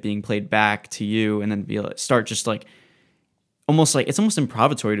idea being played back to you and then be like, start just like almost like it's almost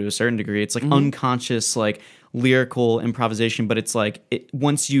improvisatory to a certain degree. It's like unconscious, like lyrical improvisation, but it's like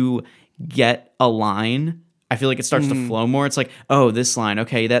once you get a line, I feel like it starts to flow more. It's like, oh, this line,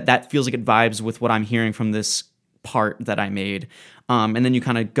 okay, that feels like it vibes with what I'm hearing from this part that I made. And then you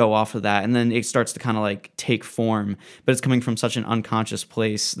kind of go off of that, and then it starts to kind of like take form. But it's coming from such an unconscious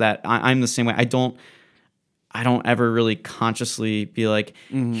place that I'm the same way. I don't ever really consciously be like,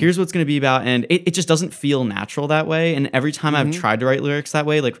 here's what's going to be about. And it just doesn't feel natural that way. And every time I've tried to write lyrics that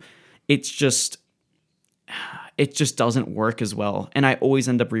way, like it just doesn't work as well. And I always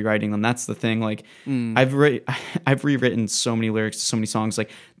end up rewriting them. That's the thing. Like I've rewritten so many lyrics to so many songs.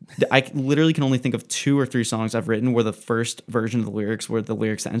 Like I literally can only think of 2 or 3 songs I've written where the first version of the lyrics were the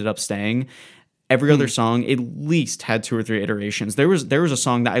lyrics that ended up staying. Every other song at least had 2 or 3 iterations. There was a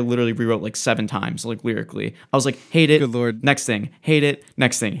song that I literally rewrote like 7 times, like lyrically. I was like, hate it, Good Lord. next thing, hate it,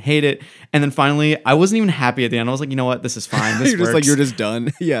 next thing, hate it. And then finally, I wasn't even happy at the end. I was like, you know what, this is fine. This You're just works. like, you're just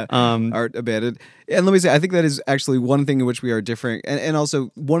done. Yeah. Art abandoned. And let me say, I think that is actually one thing in which we are different. And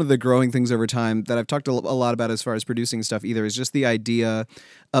also one of the growing things over time that I've talked a lot about as far as producing stuff either is just the idea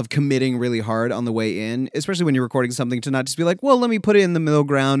of committing really hard on the way in, especially when you're recording something, to not just be like, well, let me put it in the middle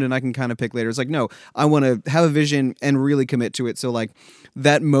ground and I can kind of pick later. It's like, no, I want to have a vision and really commit to it. So like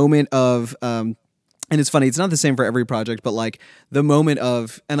that moment of, and it's funny, it's not the same for every project, but like the moment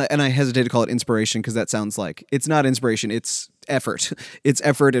of, and I hesitate to call it inspiration because that sounds like it's not inspiration, it's effort. It's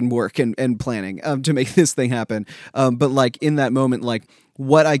effort and work and planning to make this thing happen. But like in that moment, like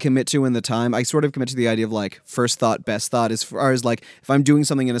what I commit to in the time, I sort of commit to the idea of like first thought, best thought, as far as like if I'm doing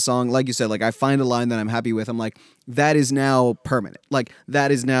something in a song, like you said, like I find a line that I'm happy with, I'm like, that is now permanent. Like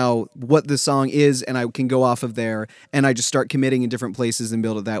that is now what the song is, and I can go off of there and I just start committing in different places and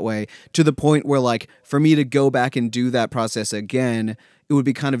build it that way to the point where like for me to go back and do that process again, it would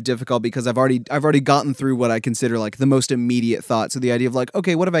be kind of difficult because I've already gotten through what I consider like the most immediate thought. So the idea of like,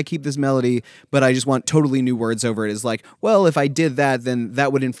 okay, what if I keep this melody, but I just want totally new words over it is like, well, if I did that, then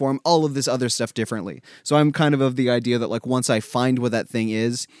that would inform all of this other stuff differently. So I'm kind of the idea that like once I find what that thing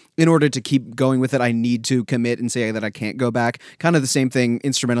is, in order to keep going with it, I need to commit and say that I can't go back. Kind of the same thing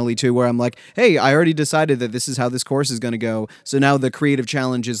instrumentally too, where I'm like, hey, I already decided that this is how this chorus is going to go. So now the creative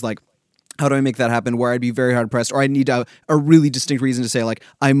challenge is like, how do I make that happen where I'd be very hard pressed, or I need a really distinct reason to say like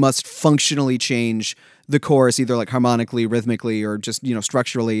I must functionally change the chorus, either like harmonically, rhythmically, or just,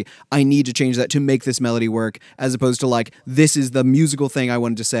 structurally. I need to change that to make this melody work, as opposed to like, this is the musical thing I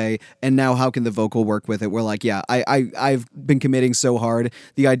wanted to say, and now how can the vocal work with it? We're like, yeah, I've been committing so hard.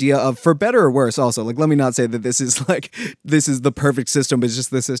 The idea of, for better or worse also, like, let me not say that this is the perfect system, but it's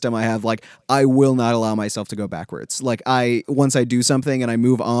just the system I have. Like, I will not allow myself to go backwards. Like, once I do something and I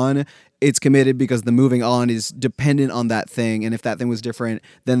move on, it's committed because the moving on is dependent on that thing. And if that thing was different,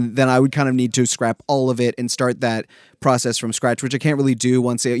 then I would kind of need to scrap all of it and start that process from scratch, which I can't really do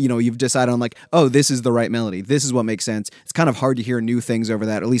once you've decided on like, oh, this is the right melody. This is what makes sense. It's kind of hard to hear new things over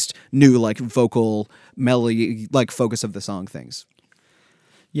that, at least new like vocal melody, like focus of the song things.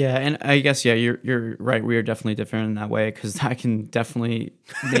 Yeah, and I guess you're right. We are definitely different in that way, because I can definitely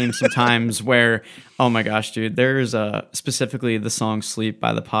name some times where, oh my gosh, dude, there's specifically the song "Sleep"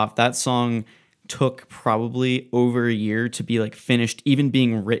 by The Pop. That song took probably over a year to be like finished, even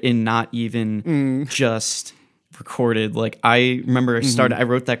being written, not even just recorded. Like I remember I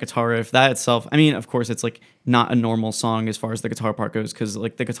wrote that guitar riff. That itself, I mean, of course, it's like not a normal song as far as the guitar part goes, because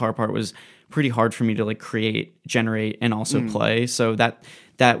like the guitar part was pretty hard for me to like create, generate, and also play. So that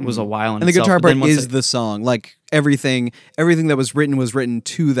was a while. And the guitar part is the song. Like everything that was written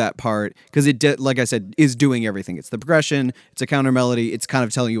to that part, because it did, like I said, is doing everything. It's the progression, it's a counter melody, it's kind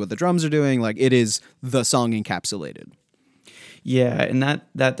of telling you what the drums are doing. Like it is the song encapsulated. Yeah, and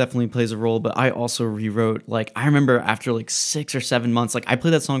that definitely plays a role. But I also rewrote, like, I remember after like 6 or 7 months, like I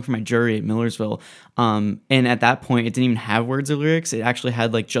played that song for my jury at Millersville. And at that point, it didn't even have words or lyrics. It actually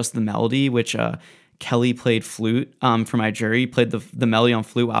had like just the melody, which Kelly played flute for my jury, played the melody on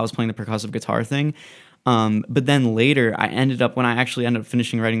flute while I was playing the percussive guitar thing. But then later, when I actually ended up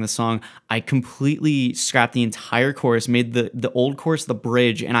finishing writing the song, I completely scrapped the entire chorus, made the old chorus the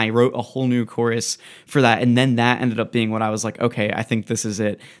bridge, and I wrote a whole new chorus for that. And then that ended up being what I was like, okay, I think this is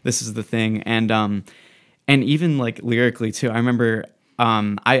it. This is the thing. And even like lyrically too, I remember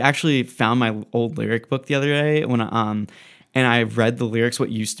I actually found my old lyric book the other day and I read the lyrics, what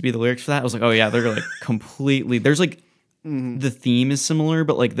used to be the lyrics for that. I was like, oh yeah, they're like completely, there's like, the theme is similar,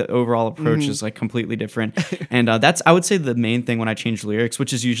 but like the overall approach is like completely different. And that's, I would say, the main thing when I change lyrics,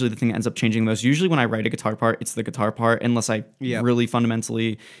 which is usually the thing that ends up changing the most. Usually when I write a guitar part, it's the guitar part, unless I really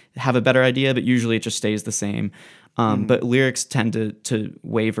fundamentally have a better idea, but usually it just stays the same. But lyrics tend to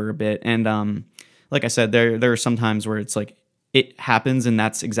waver a bit. And like I said, there are some times where it's like, it happens and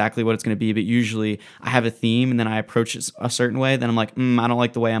that's exactly what it's going to be. But usually I have a theme and then I approach it a certain way. Then I'm like, I don't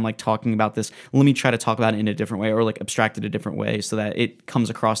like the way I'm like talking about this. Let me try to talk about it in a different way, or like abstract it a different way so that it comes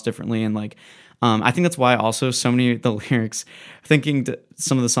across differently. And like, I think that's why also so many of the lyrics, thinking to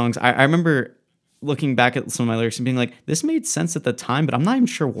some of the songs, I remember looking back at some of my lyrics and being like, this made sense at the time, but I'm not even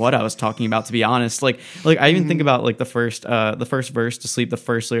sure what I was talking about, to be honest. Like I even think about like the first verse to sleep. The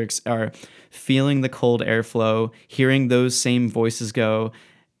first lyrics are feeling the cold airflow, hearing those same voices go,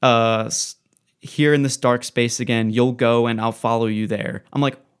 here in this dark space again, you'll go and I'll follow you there. I'm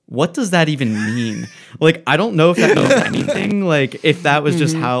like, what does that even mean? Like, I don't know if that means anything. Like if that was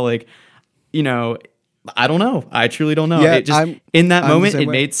just how, like, you know, I don't know. I truly don't know. Yeah, it just, in that moment, it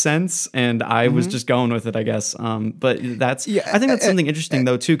made sense, and I was just going with it, I guess. But that's, I think that's something interesting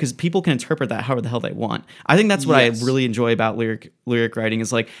though too, because people can interpret that however the hell they want. I think that's what I really enjoy about lyric writing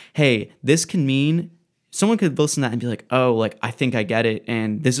is like, hey, this can mean. Someone could listen to that and be like, oh, like, I think I get it,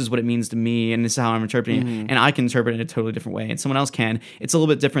 and this is what it means to me, and this is how I'm interpreting it, and I can interpret it in a totally different way, and someone else can. It's a little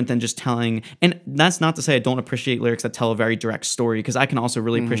bit different than just telling, and that's not to say I don't appreciate lyrics that tell a very direct story, because I can also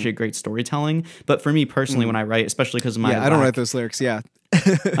really appreciate great storytelling, but for me personally, when I write, especially because of my I don't write those lyrics,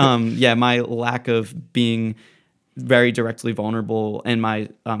 my lack of being very directly vulnerable and my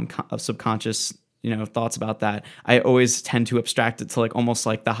subconscious thoughts about that, I always tend to abstract it to like almost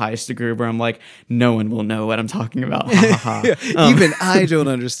like the highest degree where I'm like, no one will know what I'm talking about. Even I don't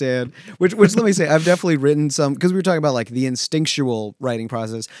understand. Which let me say, I've definitely written some, because we were talking about like the instinctual writing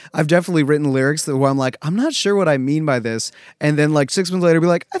process. I've definitely written lyrics where I'm like, I'm not sure what I mean by this, and then like 6 months later, be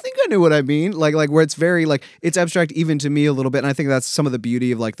like, I think I knew what I mean. Like where it's very like it's abstract even to me a little bit, and I think that's some of the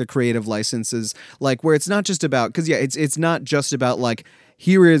beauty of like the creative licenses, like where it's not just about, because it's not just about like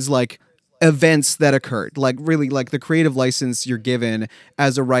here is like events that occurred. Like really, like the creative license you're given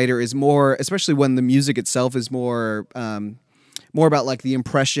as a writer is more, especially when the music itself is more about like the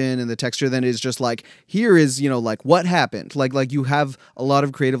impression and the texture than it is just like, here is, like what happened. Like you have a lot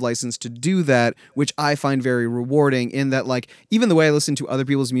of creative license to do that, which I find very rewarding in that, like, even the way I listen to other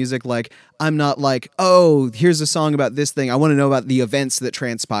people's music, like I'm not like, oh, here's a song about this thing. I want to know about the events that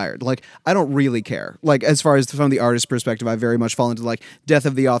transpired. Like, I don't really care. Like, as far as from the artist perspective, I very much fall into like death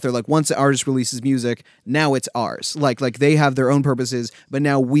of the author. Like once the artist releases music, now it's ours. Like they have their own purposes, but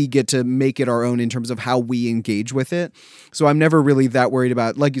now we get to make it our own in terms of how we engage with it. So I'm never really that worried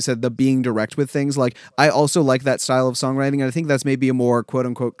about, like you said, the being direct with things. Like I also like that style of songwriting, and I think that's maybe a more quote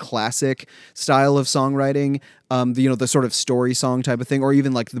unquote classic style of songwriting. The sort of story song type of thing, or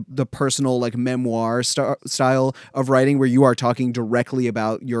even like the personal like memoir style of writing where you are talking directly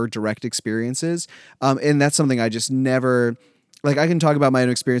about your direct experiences. And that's something I just never, like, I can talk about my own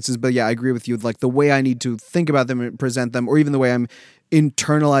experiences, but yeah, I agree with you. Like the way I need to think about them and present them, or even the way I'm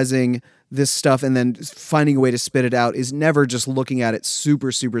internalizing this stuff and then finding a way to spit it out is never just looking at it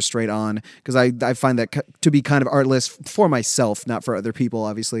super, super straight on, because I find that to be kind of artless for myself, not for other people.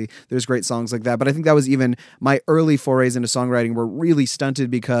 Obviously, there's great songs like that, but I think that was even my early forays into songwriting were really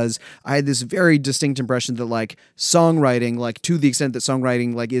stunted because I had this very distinct impression that like songwriting, like to the extent that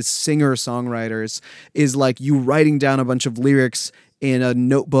songwriting like is singer-songwriters, is like you writing down a bunch of lyrics in a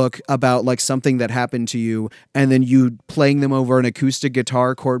notebook about like something that happened to you, and then you playing them over an acoustic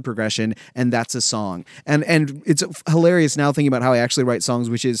guitar chord progression, and that's a song. And it's hilarious now thinking about how I actually write songs,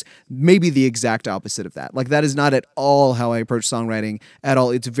 which is maybe the exact opposite of that. Like that is not at all how I approach songwriting at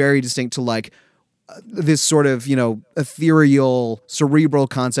all. It's very distinct to like this sort of, ethereal, cerebral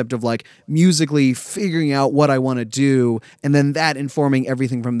concept of like musically figuring out what I want to do, and then that informing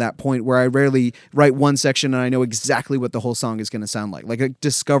everything from that point, where I rarely write one section and I know exactly what the whole song is going to sound like. Like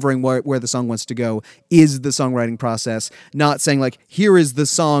discovering where the song wants to go is the songwriting process, not saying like, here is the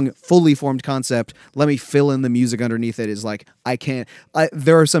song fully formed concept, let me fill in the music underneath it. Is like,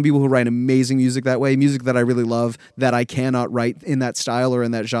 there are some people who write amazing music that way, music that I really love, that I cannot write in that style or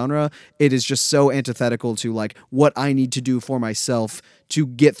in that genre. It is just so antithetical to like what I need to do for myself to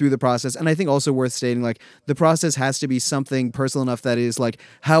get through the process. And I think also worth stating, like, the process has to be something personal enough that is like,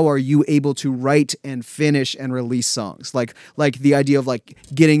 how are you able to write and finish and release songs? Like the idea of like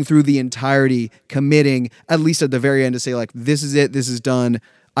getting through the entirety, committing at least at the very end to say like, this is it, this is done,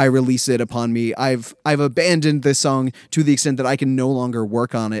 I release it upon me. I've abandoned this song to the extent that I can no longer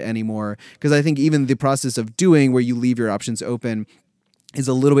work on it anymore. Because I think even the process of doing, where you leave your options open, is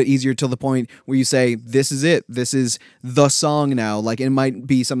a little bit easier till the point where you say, this is it. This is the song now. Like, it might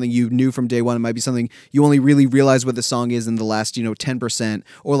be something you knew from day one. It might be something you only really realize what the song is in the last, 10%,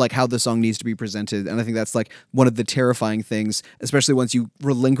 or like how the song needs to be presented. And I think that's like one of the terrifying things, especially once you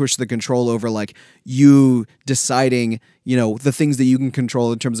relinquish the control over like you deciding, the things that you can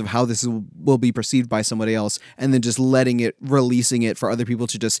control in terms of how this will be perceived by somebody else, and then just releasing it for other people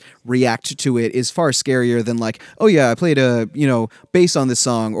to just react to it is far scarier than like, oh yeah, I played a, bass on this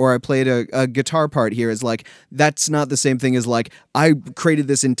song, or I played a guitar part here. Is like, that's not the same thing as like, I created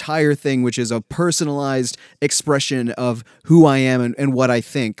this entire thing, which is a personalized expression of who I am and what I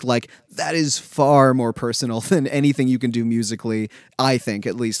think. Like, that is far more personal than anything you can do musically, I think,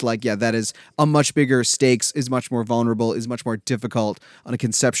 at least. Like, yeah, that is a much bigger stakes, is much more vulnerable, is much more difficult on a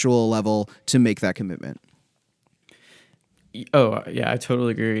conceptual level to make that commitment. Oh, yeah, I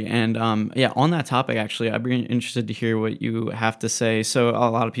totally agree. And yeah, on that topic, actually, I'd be interested to hear what you have to say. So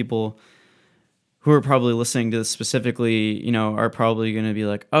a lot of people who are probably listening to this specifically, are probably going to be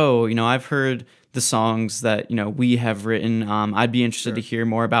like, oh, I've heard the songs that, we have written. I'd be interested to hear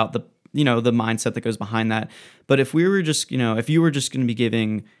more about the mindset that goes behind that. But if we were just, if you were just going to be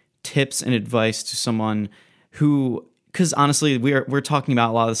giving tips and advice to someone who, because honestly, we're talking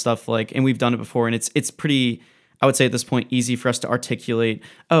about a lot of the stuff, like, and we've done it before, and it's pretty, I would say at this point, easy for us to articulate,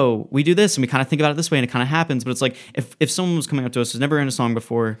 oh, we do this and we kind of think about it this way and it kind of happens. But it's like, if someone was coming up to us who's never heard a song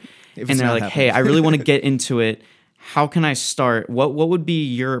before, and they're like, hey, I really want to get into it, how can I start? What would be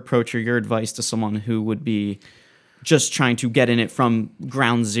your approach or your advice to someone who would be just trying to get in it from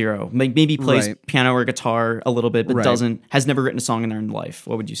ground zero? Maybe plays piano or guitar a little bit, but has never written a song in their life.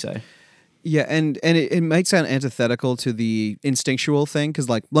 What would you say? Yeah, and it might sound antithetical to the instinctual thing, because,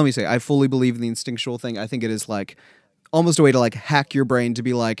 like, let me say, I fully believe in the instinctual thing. I think it is, like, almost a way to, like, hack your brain to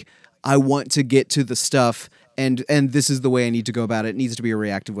be like, I want to get to the stuff, and this is the way I need to go about it. It needs to be a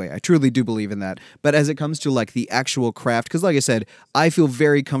reactive way. I truly do believe in that. But as it comes to, like, the actual craft, because, like I said, I feel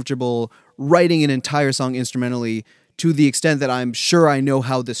very comfortable writing an entire song instrumentally to the extent that I'm sure I know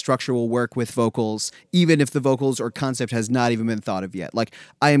how the structure will work with vocals, even if the vocals or concept has not even been thought of yet. Like,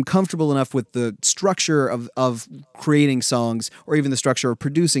 I am comfortable enough with the structure of creating songs, or even the structure of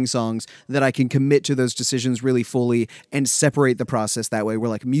producing songs, that I can commit to those decisions really fully and separate the process that way, where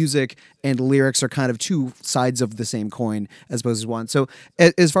like music and lyrics are kind of two sides of the same coin as opposed to one. So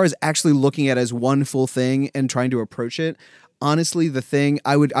as far as actually looking at it as one full thing and trying to approach it, honestly, the thing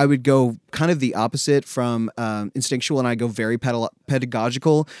I would go kind of the opposite from instinctual, and I go very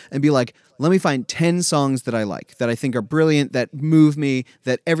pedagogical and be like, let me find 10 songs that I like, that I think are brilliant, that move me,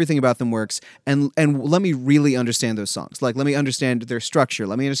 that everything about them works, and let me really understand those songs. Like, let me understand their structure,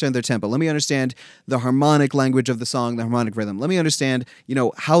 let me understand their tempo, let me understand the harmonic language of the song, the harmonic rhythm. Let me understand,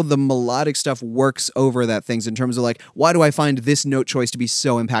 how the melodic stuff works over that things, in terms of like, why do I find this note choice to be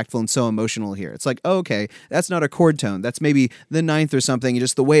so impactful and so emotional here? It's like, oh, okay, that's not a chord tone, that's maybe the ninth or something, and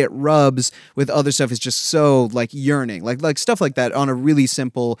just the way it rubs with other stuff is just so like yearning, like stuff like that on a really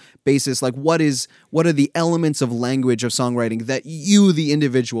simple basis. Like, what are the elements of language of songwriting that you, the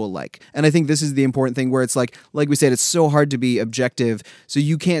individual, like? And I think this is the important thing, where it's like we said, it's so hard to be objective, so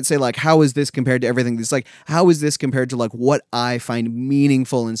you can't say like, how is this compared to everything? It's like, how is this compared to like what I find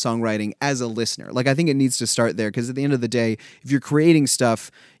meaningful in songwriting as a listener? Like, I think it needs to start there, because at the end of the day, if you're creating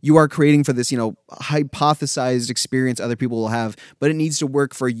stuff, you are creating for this, hypothesized experience other people will have, but it needs to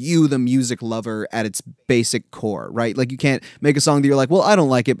work for you, the music lover, at its basic core, right? Like, you can't make a song that you're like, well, I don't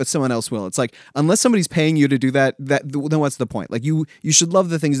like it, but someone else else will. It's like, unless somebody's paying you to do that, then what's the point? Like you should love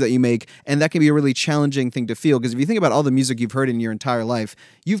the things that you make, and that can be a really challenging thing to feel, because if you think about all the music you've heard in your entire life,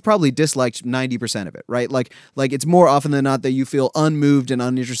 you've probably disliked 90% of it, right? Like it's more often than not that you feel unmoved and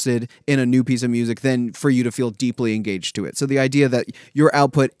uninterested in a new piece of music than for you to feel deeply engaged to it. So the idea that your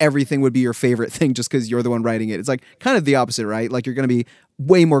output, everything would be your favorite thing just because you're the one writing it, it's like kind of the opposite, right? Like you're going to be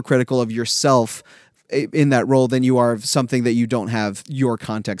way more critical of yourself in that role than you are of something that you don't have your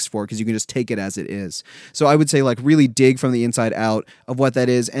context for, because you can just take it as it is. So I would say like really dig from the inside out of what that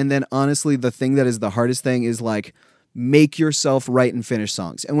is. And then honestly, the thing that is the hardest thing is like, make yourself write and finish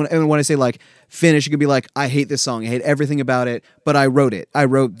songs. And when I say like finish, it could be like, I hate this song, I hate everything about it, but I wrote it. I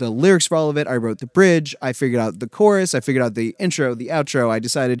wrote the lyrics for all of it. I wrote the bridge. I figured out the chorus. I figured out the intro, the outro. I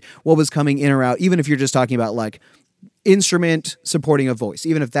decided what was coming in or out. Even if you're just talking about like instrument supporting a voice,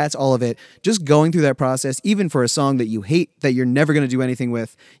 even if that's all of it, just going through that process, even for a song that you hate, that you're never going to do anything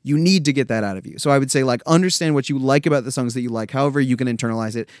with, you need to get that out of you. So I would say like understand what you like about the songs that you like, however you can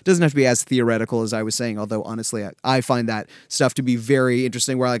internalize it. It doesn't have to be as theoretical as I was saying, although honestly I find that stuff to be very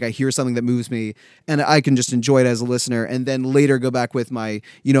interesting, where like I hear something that moves me and I can just enjoy it as a listener, and then later go back with my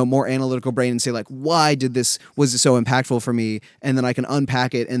more analytical brain and say like, why was it so impactful for me, and then I can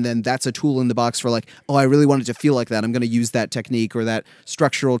unpack it, and then that's a tool in the box for like, oh, I really wanted to feel like that, I'm going to use that technique or that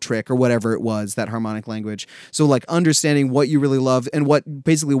structural trick or whatever it was, that harmonic language. So like understanding what you really love and what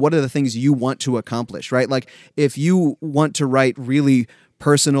are the things you want to accomplish, right? Like if you want to write really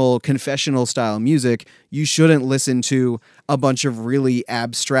personal confessional style music, you shouldn't listen to a bunch of really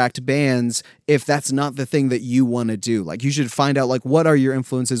abstract bands if that's not the thing that you want to do. Like you should find out like, what are your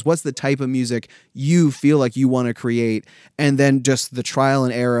influences? What's the type of music you feel like you want to create? And then just the trial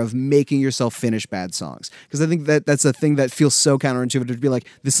and error of making yourself finish bad songs. Because I think that's a thing that feels so counterintuitive, to be like,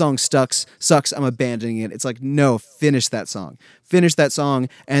 this song sucks, I'm abandoning it. It's like, no, finish that song,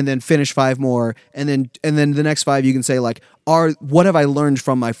 and then finish 5 more. And then the next 5 you can say like, what have I learned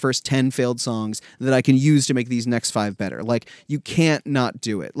from my first 10 failed songs that I can use to make these next 5 better? Like you can't not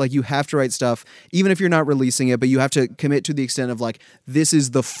do it. Like you have to write stuff, even if you're not releasing it, but you have to commit to the extent of like, this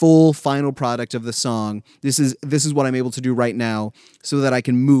is the full final product of the song. This is what I'm able to do right now, so that I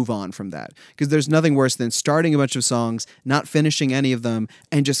can move on from that. Because there's nothing worse than starting a bunch of songs, not finishing any of them,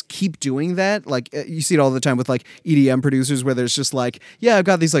 and just keep doing that. Like you see it all the time with like EDM producers, where there's just like, yeah, I've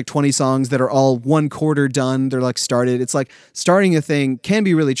got these like 20 songs that are all 1/4 done. They're like started. It's like starting a thing can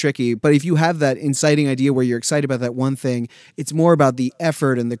be really tricky, but if you have that inciting idea where you're excited about that one thing, it's more about the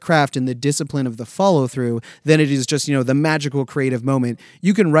effort and the craft and the discipline of the follow through than it is just, the magical creative moment.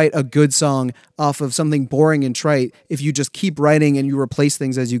 You can write a good song off of something boring and trite if you just keep writing and you replace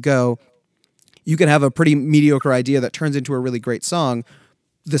things as you go. You can have a pretty mediocre idea that turns into a really great song,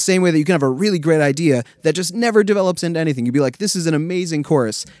 the same way that you can have a really great idea that just never develops into anything. You'd be like, this is an amazing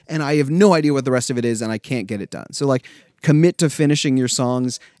chorus, and I have no idea what the rest of it is, and I can't get it done. So like, commit to finishing your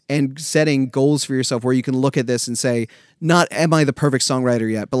songs and setting goals for yourself where you can look at this and say, not am I the perfect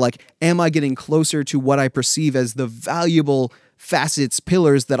songwriter yet, but like, am I getting closer to what I perceive as the valuable facets,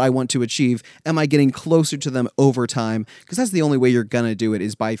 pillars that I want to achieve? Am I getting closer to them over time? Because that's the only way you're going to do it,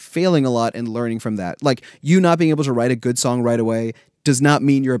 is by failing a lot and learning from that. Like, you not being able to write a good song right away does not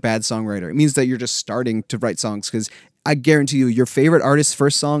mean you're a bad songwriter. It means that you're just starting to write songs, because I guarantee you, your favorite artist's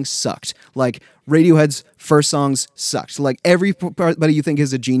first song sucked. Like, Radiohead's first songs sucked. Like, everybody you think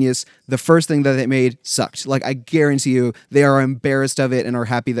is a genius, the first thing that they made sucked. Like, I guarantee you, they are embarrassed of it and are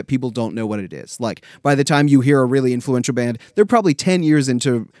happy that people don't know what it is. Like, by the time you hear a really influential band, they're probably 10 years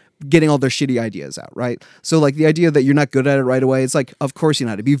into getting all their shitty ideas out, right? So like, the idea that you're not good at it right away, it's like, of course you're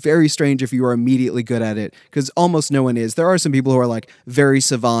not. It'd be very strange if you were immediately good at it, because almost no one is. There are some people who are like very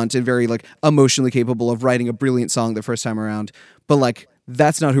savant and very like emotionally capable of writing a brilliant song the first time around, but like,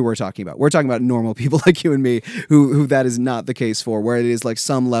 that's not who we're talking about. We're talking about normal people like you and me who that is not the case for, where it is like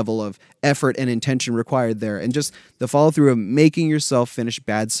some level of effort and intention required there. And just the follow through of making yourself finish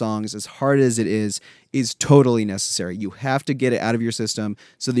bad songs, as hard as it is totally necessary. You have to get it out of your system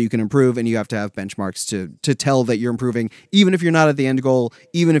so that you can improve, and you have to have benchmarks to tell that you're improving, even if you're not at the end goal,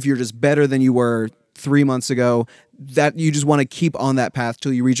 even if you're just better than you were 3 months ago, that you just want to keep on that path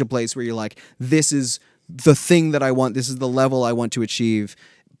till you reach a place where you're like, this is the thing that I want, this is the level I want to achieve.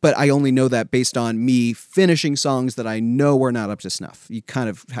 But I only know that based on me finishing songs that I know were not up to snuff. You kind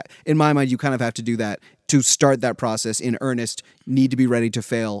of, in my mind, you kind of have to do that to start that process in earnest, need to be ready to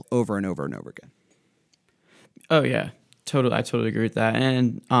fail over and over and over again. Oh, yeah. Totally. I totally agree with that.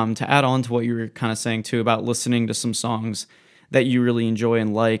 And to add on to what you were kind of saying too about listening to some songs that you really enjoy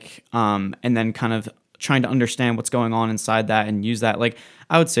and like, and then kind of trying to understand what's going on inside that and use that. Like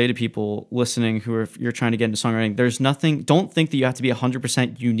I would say to people listening who are, if you're trying to get into songwriting, there's nothing, don't think that you have to be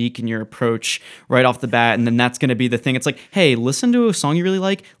 100% unique in your approach right off the bat. And then that's going to be the thing. It's like, hey, listen to a song you really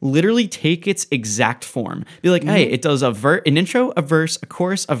like, literally take its exact form. Be like, hey, it does an intro, a verse, a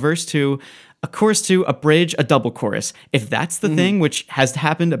chorus, a verse two, a chorus two, a bridge, a double chorus. If that's the thing, which has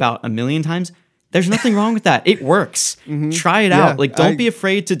happened about a million times, there's nothing wrong with that. It works. Try it out. Like, don't be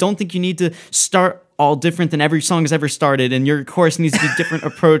afraid to, don't think you need to start all different than every song has ever started and your chorus needs to be a different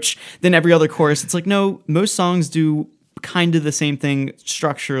approach than every other chorus. It's like, no, most songs do kind of the same thing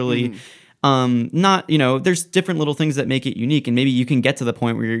structurally. Not, there's different little things that make it unique, and maybe you can get to the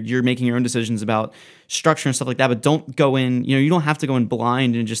point where you're making your own decisions about structure and stuff like that, but don't go in, you don't have to go in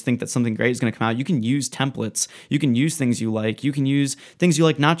blind and just think that something great is going to come out. You can use templates, you can use things you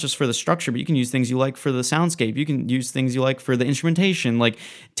like, not just for the structure, but you can use things you like for the soundscape, you can use things you like for the instrumentation. Like,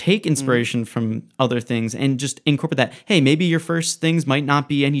 take inspiration from other things and just incorporate that. Hey, maybe your first things might not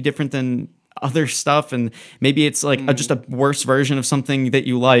be any different than other stuff, and maybe it's like just a worse version of something that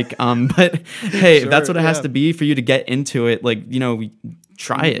you like, but hey, that's what it has to be for you to get into it. Like,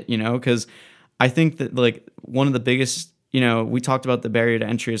 try it, because I think that, like, one of the biggest, we talked about the barrier to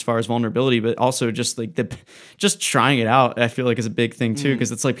entry as far as vulnerability, but also just like just trying it out, I feel like, is a big thing too,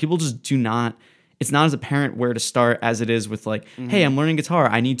 because it's like people just do not, it's not as apparent where to start as it is with like, hey, I'm learning guitar,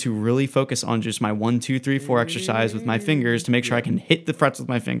 I need to really focus on just my 1, 2, 3, 4 exercise with my fingers to make sure I can hit the frets with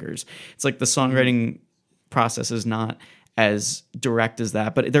my fingers. It's like the songwriting process is not as direct as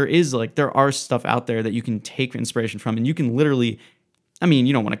that, but there are stuff out there that you can take inspiration from, and you can literally, I mean,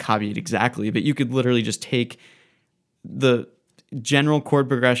 you don't want to copy it exactly, but you could literally just take the general chord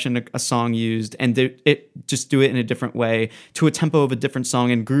progression a song used and do it in a different way to a tempo of a different song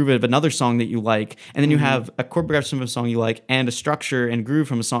and groove of another song that you like, and then you have a chord progression of a song you like and a structure and groove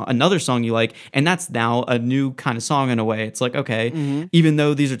from another song you like, and that's now a new kind of song in a way. It's like, okay, even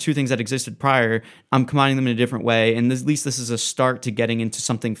though these are two things that existed prior, I'm combining them in a different way, and at least this is a start to getting into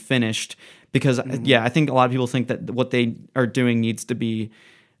something finished. Because I think a lot of people think that what they are doing needs to be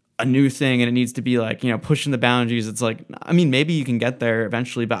a new thing and it needs to be like, pushing the boundaries. It's like, I mean, maybe you can get there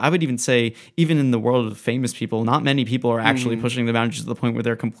eventually, but I would even say, even in the world of famous people, not many people are actually pushing the boundaries to the point where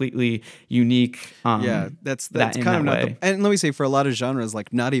they're completely unique. That's kind of not the, and let me say, for a lot of genres,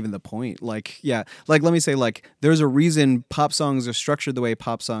 like, not even the point. Like, like, let me say, like, there's a reason pop songs are structured the way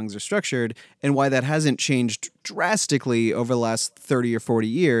pop songs are structured, and why that hasn't changed drastically over the last 30 or 40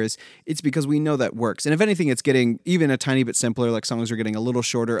 years. It's because we know that works. And if anything, it's getting even a tiny bit simpler. Like, songs are getting a little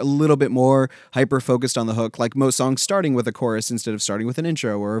shorter, a little bit more hyper focused on the hook, like most songs starting with a chorus instead of starting with an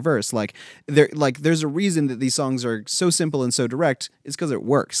intro or a verse. There's a reason that these songs are so simple and so direct. It's because it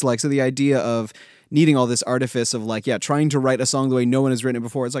works. Like, so the idea of needing all this artifice of like, trying to write a song the way no one has written it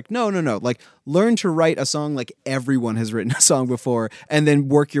before. It's like, no. Like, learn to write a song like everyone has written a song before, and then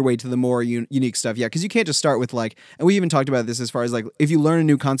work your way to the more unique stuff. Yeah, because you can't just start with like, and we even talked about this as far as like, if you learn a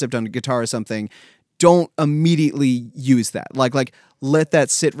new concept on a guitar or something, don't immediately use that. Like let that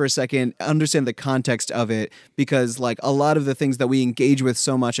sit for a second, understand the context of it, because like a lot of the things that we engage with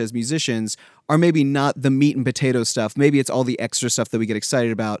so much as musicians are maybe not the meat and potato stuff. Maybe it's all the extra stuff that we get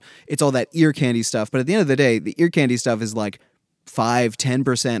excited about. It's all that ear candy stuff. But at the end of the day, the ear candy stuff is like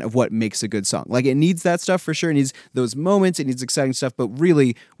 5-10% of what makes a good song. Like, it needs that stuff for sure. It needs those moments. It needs exciting stuff. But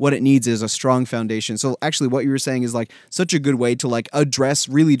really what it needs is a strong foundation. So actually what you were saying is like such a good way to like address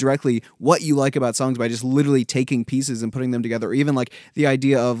really directly what you like about songs by just literally taking pieces and putting them together. Or even like the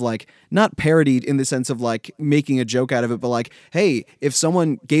idea of like, not parodied in the sense of like making a joke out of it, but like, hey, if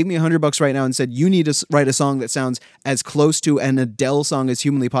someone gave me $100 right now and said, you need to write a song that sounds as close to an Adele song as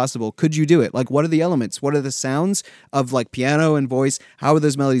humanly possible, could you do it? Like, what are the elements? What are the sounds of like piano and voice? How are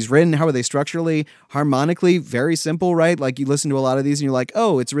those melodies written? How are they structurally, harmonically? Very simple, right? Like, you listen to a lot of these and you're like,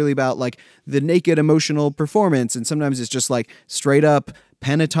 oh, it's really about like the naked emotional performance. And sometimes it's just like straight up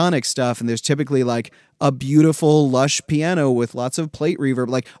pentatonic stuff, and there's typically like a beautiful lush piano with lots of plate reverb,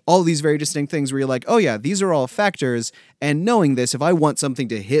 like all these very distinct things where you're like, oh yeah, these are all factors. And knowing this, if I want something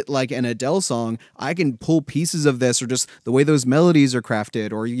to hit like an Adele song, I can pull pieces of this, or just the way those melodies are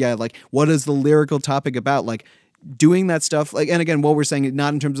crafted, or like what is the lyrical topic about, like doing that stuff. Like, and again, what we're saying,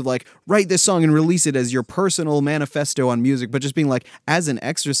 not in terms of like write this song and release it as your personal manifesto on music, but just being like, as an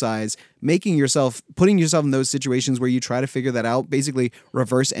exercise, putting yourself in those situations where you try to figure that out, basically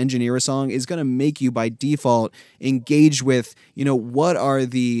reverse engineer a song, is going to make you by default engage with, what are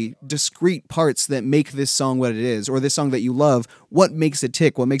the discrete parts that make this song what it is, or this song that you love, what makes it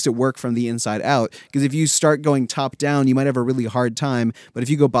tick, what makes it work from the inside out. Because if you start going top down, you might have a really hard time. But if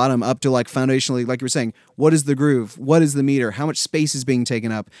you go bottom up to like foundationally, like you were saying, what is the groove, what is the meter, how much space is being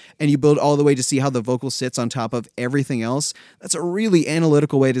taken up, and you build all the way to see how the vocal sits on top of everything else. That's a really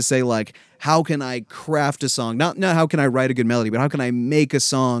analytical way to say, like, how can I craft a song? Not how can I write a good melody, but how can I make a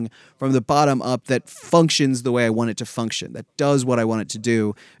song from the bottom up that functions the way I want it to function, that does what I want it to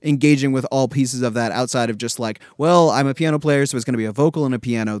do, engaging with all pieces of that outside of just like, well, I'm a piano player, so it's going to be a vocal and a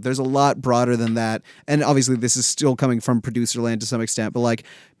piano. There's a lot broader than that. And obviously this is still coming from producer land to some extent, but like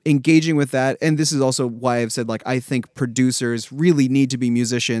engaging with that. And this is also why I've said, like, I think producers really need to be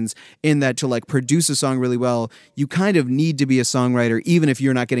musicians, in that to like produce a song really well, you kind of need to be a songwriter, even if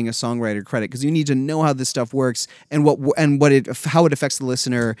you're not getting a songwriter credit, because you need to know how this stuff works and how it affects the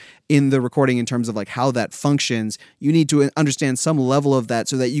listener in the recording in terms of like how that functions. You need to understand some level of that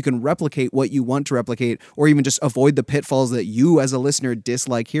so that you can replicate what you want to replicate, or even just avoid the pitfalls that you as a listener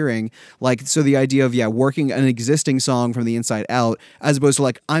dislike hearing. Like, so the idea of, working an existing song from the inside out, as opposed to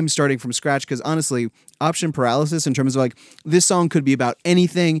like, I'm starting from scratch. Because honestly, option paralysis in terms of like, this song could be about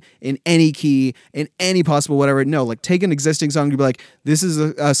anything in any key, in any possible whatever. No, like, take an existing song and be like, this is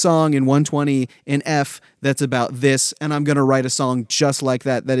a song in 120 in F that's about this, and I'm going to write a song just like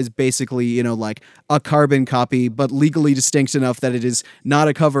that is basically, like a carbon copy, but legally distinct enough that it is not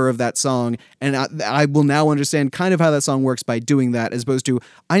a cover of that song. And I will now understand kind of how that song works by doing that, as opposed to,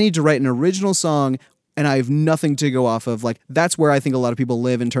 I need to write an original song and I have nothing to go off of. Like, that's where I think a lot of people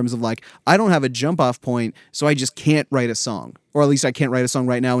live, in terms of like, I don't have a jump off point, so I just can't write a song, or at least I can't write a song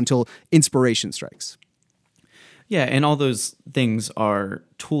right now until inspiration strikes. Yeah, and all those things are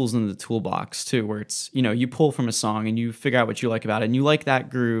tools in the toolbox too, where it's, you pull from a song and you figure out what you like about it, and you like that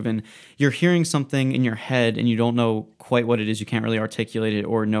groove, and you're hearing something in your head and you don't know quite what it is. You can't really articulate it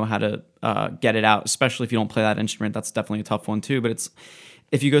or know how to get it out, especially if you don't play that instrument. That's definitely a tough one too. But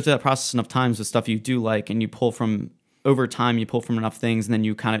if you go through that process enough times with stuff you do like, and you pull from enough things, and then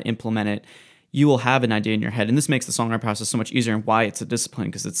you kind of implement it, you will have an idea in your head. And this makes the songwriting process so much easier, and why it's a discipline,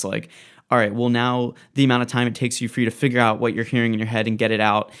 because it's like, all right, well, now the amount of time it takes for you to figure out what you're hearing in your head and get it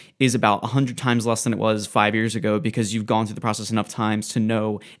out is about 100 times less than it was 5 years ago, because you've gone through the process enough times to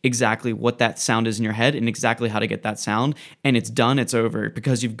know exactly what that sound is in your head and exactly how to get that sound. And it's done, it's over,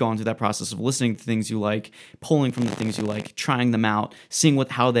 because you've gone through that process of listening to things you like, pulling from the things you like, trying them out, seeing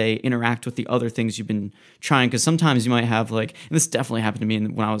how they interact with the other things you've been trying. Because sometimes you might have like, and this definitely happened to me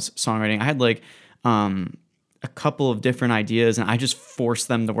when I was songwriting, I had like, a couple of different ideas, and I just forced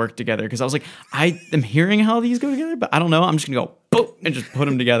them to work together, because I was like, I am hearing how these go together, but I don't know. I'm just gonna go boom and just put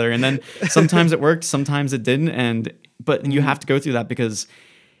them together. And then sometimes it worked, sometimes it didn't. But you have to go through that, because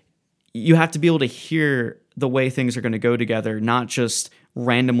you have to be able to hear the way things are going to go together, not just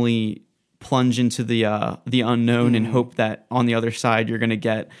randomly plunge into the unknown and hope that on the other side you're going to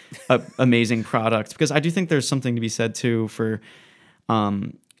get an amazing product. Because I do think there's something to be said too for,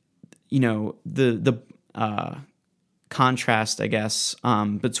 the contrast, I guess,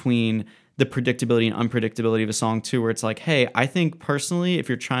 between the predictability and unpredictability of a song too, where it's like, hey, I think personally, if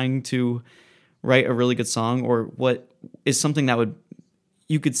you're trying to write a really good song, or what is something that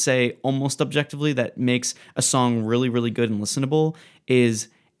you could say almost objectively that makes a song really, really good and listenable, is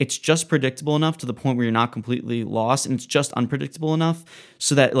it's just predictable enough to the point where you're not completely lost, and it's just unpredictable enough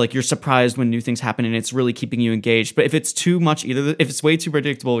so that like you're surprised when new things happen, and it's really keeping you engaged. But if it's too much, if it's way too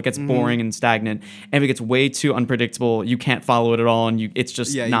predictable, it gets boring and stagnant. And if it gets way too unpredictable, you can't follow it at all, and it's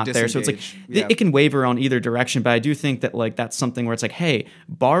just not there. So it's like it can waver on either direction. But I do think that like that's something where it's like, hey,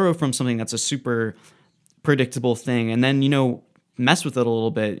 borrow from something that's a super predictable thing, and then mess with it a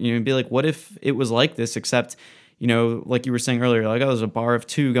little bit. Be like, what if it was like this, except like you were saying earlier, like, oh, there's a bar of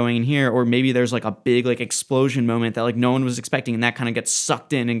two going in here, or maybe there's like a big like explosion moment that like no one was expecting, and that kind of gets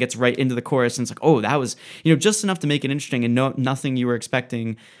sucked in and gets right into the chorus, and it's like, oh, that was just enough to make it interesting, and nothing you were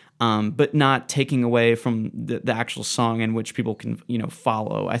expecting, but not taking away from the actual song in which people can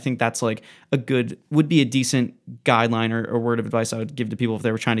follow. I think that's like would be a decent guideline or word of advice I would give to people if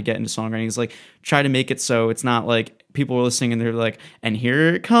they were trying to get into songwriting, is like, try to make it so it's not like people are listening and they're like, and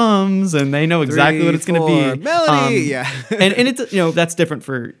here it comes, and they know exactly what it's going to be. Melody, and it's that's different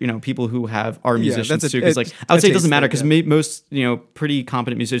for people who are musicians too, because like I would say it doesn't matter, because most pretty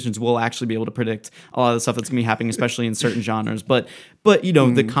competent musicians will actually be able to predict a lot of the stuff that's going to be happening, especially in certain genres. But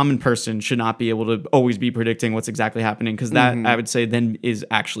the common person should not be able to always be predicting what's exactly happening, because that I would say then is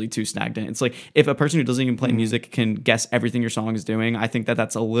actually too stagnant. It's like, if a person who doesn't even play music can guess everything your song is doing, I think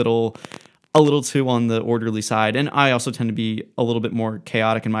that's a little too on the orderly side. And I also tend to be a little bit more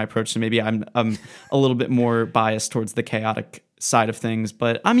chaotic in my approach, so maybe I'm a little bit more biased towards the chaotic side of things.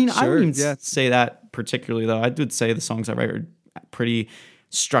 But I mean, I wouldn't say that particularly, though. I would say the songs I write are pretty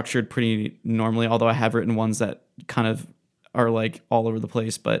structured pretty normally, although I have written ones that kind of are like all over the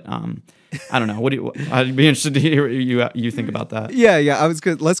place. But I don't know. I'd be interested to hear what you think about that. Yeah, I was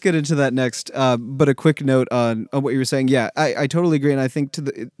good. Let's get into that next. But a quick note on what you were saying. Yeah, I totally agree, and I think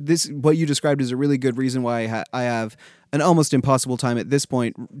this what you described is a really good reason why I have an almost impossible time at this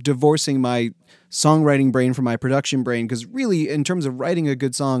point divorcing my songwriting brain from my production brain, because really, in terms of writing a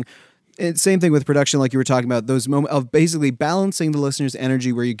good song. Same thing with production, like you were talking about, those moments of basically balancing the listener's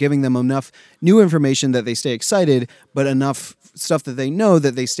energy where you're giving them enough new information that they stay excited, but enough stuff that they know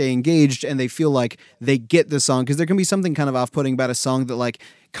that they stay engaged and they feel like they get the song. Because there can be something kind of off-putting about a song that like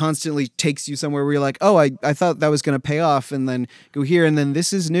constantly takes you somewhere where you're like, oh, I thought that was going to pay off, and then go here, and then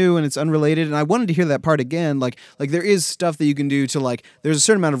this is new and it's unrelated, and I wanted to hear that part again. Like there is stuff that you can do to like, there's a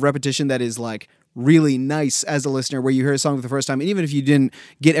certain amount of repetition that is like really nice as a listener, where you hear a song for the first time, and even if you didn't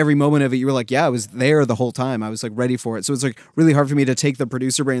get every moment of it, you were like, yeah, I was there the whole time. I was like ready for it. So it's like really hard for me to take the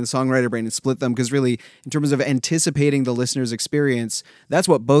producer brain and the songwriter brain and split them, because really, in terms of anticipating the listener's experience, that's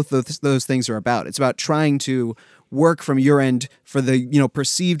what both those things are about. It's about trying to work from your end for the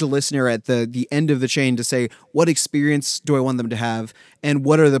perceived listener at the end of the chain to say, what experience do I want them to have, and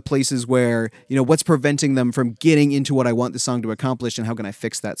what are the places where what's preventing them from getting into what I want the song to accomplish, and how can I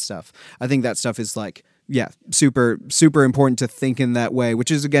fix that stuff. I think that stuff is like, yeah, super important to think in that way, which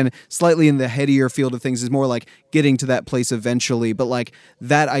is again slightly in the headier field of things, is more like getting to that place eventually, but like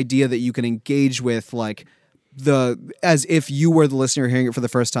that idea that you can engage with like as if you were the listener hearing it for the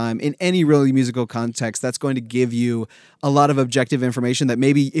first time in any really musical context, that's going to give you a lot of objective information that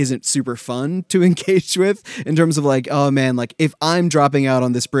maybe isn't super fun to engage with, in terms of like, oh man, like if I'm dropping out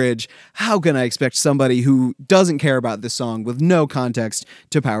on this bridge, how can I expect somebody who doesn't care about this song with no context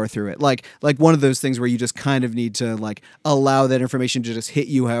to power through it? Like one of those things where you just kind of need to like allow that information to just hit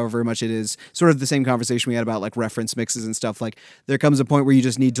you however much it is. Sort of the same conversation we had about like reference mixes and stuff. Like there comes a point where you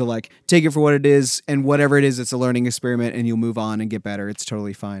just need to like take it for what it is, and whatever it is, it's a learning experiment, and you'll move on and get better. It's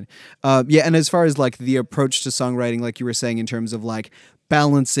totally fine. Yeah, and as far as like the approach to songwriting, like you were saying, in terms of like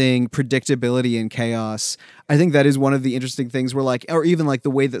balancing predictability and chaos, I think that is one of the interesting things where like, or even like the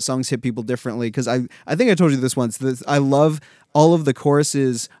way that songs hit people differently. Because I think I told you this once, that I love all of the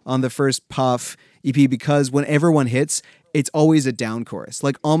choruses on the first Puff EP, because when everyone hits, it's always a down chorus.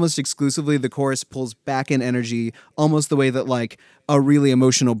 Like almost exclusively the chorus pulls back in energy, almost the way that like a really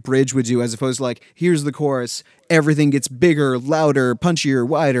emotional bridge would do, as opposed to like, here's the chorus, everything gets bigger, louder, punchier,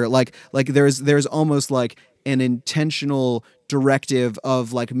 wider. Like there's almost like an intentional directive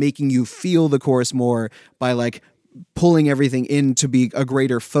of like making you feel the chorus more by like pulling everything in to be a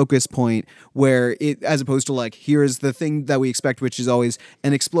greater focus point, where it, as opposed to like, here's the thing that we expect, which is always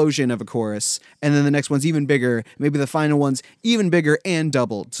an explosion of a chorus, and then the next one's even bigger, maybe the final one's even bigger and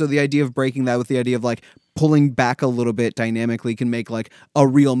doubled. So the idea of breaking that with the idea of like pulling back a little bit dynamically can make like a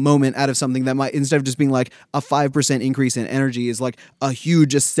real moment out of something that might, instead of just being like a 5% increase in energy, is like a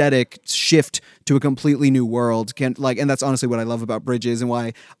huge aesthetic shift to a completely new world. And that's honestly what I love about bridges, and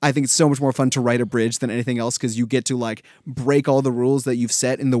why I think it's so much more fun to write a bridge than anything else, because you get to like break all the rules that you've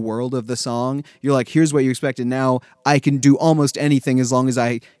set in the world of the song. You're like, here's what you expected, now I can do almost anything as long as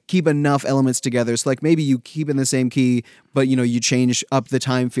I keep enough elements together. So like maybe you keep in the same key, but you change up the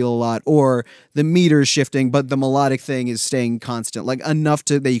time feel a lot, or the meter's shifting, but the melodic thing is staying constant, like enough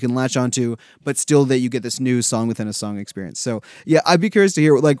that you can latch onto, but still that you get this new song within a song experience. So yeah, I'd be curious to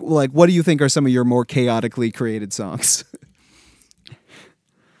hear like what do you think are some of your more chaotically created songs?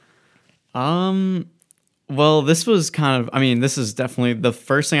 Well, this was kind of, this is definitely the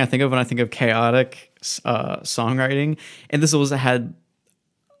first thing I think of when I think of chaotic songwriting, and this also had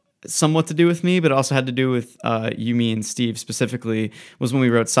somewhat to do with me, but also had to do with you, me, and Steve specifically, was when we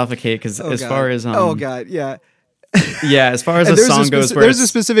wrote Suffocate, because far as oh god, yeah. Yeah, as far as the song goes, there's a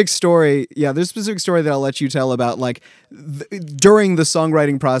specific story. Yeah, there's a specific story that I'll let you tell about like during the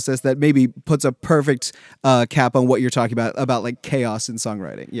songwriting process that maybe puts a perfect cap on what you're talking about like chaos in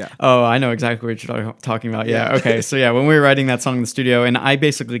songwriting. Yeah. Oh, I know exactly what you're talking about. Yeah. Okay. So yeah, when we were writing that song in the studio, and I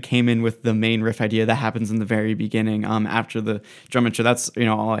basically came in with the main riff idea that happens in the very beginning. After the drum intro, that's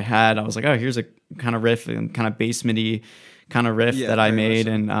all I had. I was like, oh, here's a kind of riff and kind of bass-midi kind of riff that I made,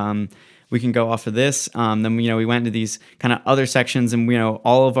 and we can go off of this. Then we went into these kind of other sections, and we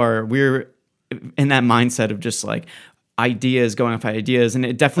were in that mindset of just like ideas going off ideas, and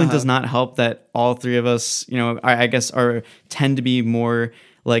it definitely does not help that all three of us, I guess, tend to be more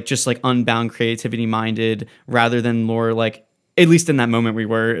like just like unbound creativity minded, rather than more like, at least in that moment we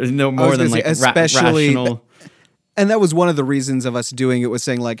were more than like rational. And that was one of the reasons of us doing it, was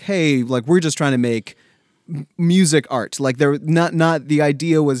saying like, hey, like we're just trying to make music art. Like there not the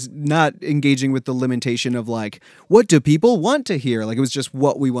idea was not engaging with the limitation of like, what do people want to hear? Like it was just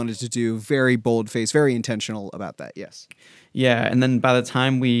what we wanted to do. Very bold face, very intentional about that. Yes. Yeah, and then by the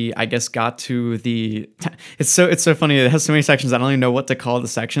time we, I guess, got to it's so funny. It has so many sections. I don't even know what to call the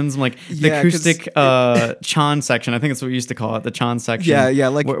sections. I'm like the Yeah, 'cause acoustic Chan section. I think that's what we used to call it, the Chan section. yeah,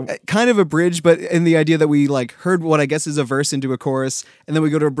 like kind of a bridge, but in the idea that we like heard what I guess is a verse into a chorus, and then we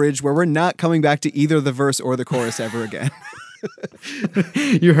go to a bridge where we're not coming back to either the verse or the chorus ever again.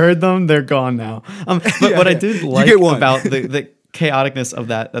 You heard them; they're gone now. But Yeah, what I yeah. did You like get one. about the chaoticness of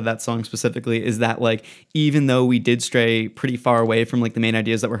that song specifically is that, like, even though we did stray pretty far away from like the main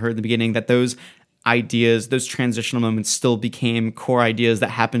ideas that were heard in the beginning, that those ideas, those transitional moments, still became core ideas that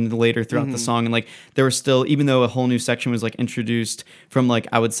happened later throughout the song. And like there were still, even though a whole new section was like introduced from, like,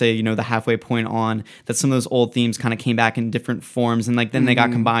 I would say, the halfway point on, that some of those old themes kind of came back in different forms, and like then they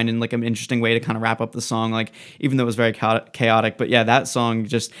got combined in like an interesting way to kind of wrap up the song, like, even though it was very chaotic. But yeah, that song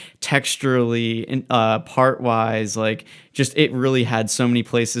just texturally and part wise, like, just it really had so many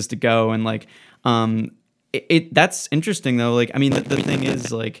places to go. And like that's interesting though. Like, I mean, the thing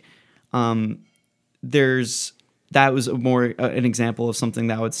is, like, that was an example of something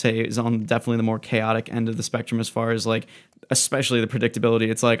that I would say is on definitely the more chaotic end of the spectrum, as far as like, especially the predictability.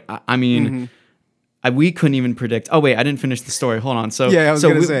 It's like, I mean, we couldn't even predict. Oh wait, I didn't finish the story. Hold on. So Yeah, I was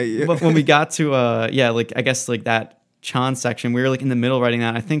gonna say, yeah. when we got to like, I guess like that Chan section, we were like in the middle writing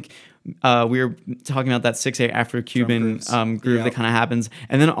that. I think we were talking about that 6/8 Afro-Cuban groove Yeah. that kind of happens,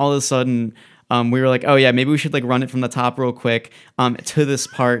 and then all of a sudden, we were like, oh yeah, maybe we should like run it from the top real quick to this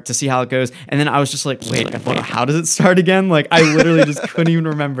part to see how it goes. And then I was just like, wait, how does it start again? Like, I literally just couldn't even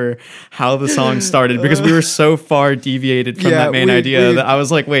remember how the song started, because we were so far deviated from that main idea that I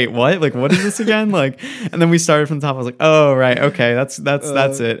was like, wait, what? Like, what is this again? Like, and then we started from the top. I was like, oh right, okay, that's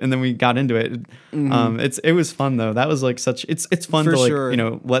it. And then we got into it. It was fun though. That was like it's fun For to, like,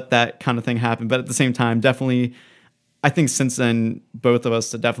 sure. let that kind of thing happen. But at the same time, definitely, I think since then, both of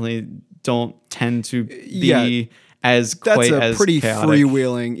us definitely don't tend to be Yeah. as That's quite a as pretty chaotic.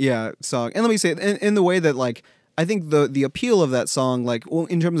 freewheeling song. And let me say, in the way that, like, I think the appeal of that song, like, well,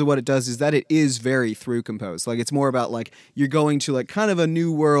 in terms of what it does, is that it is very through composed. Like, it's more about like you're going to like kind of a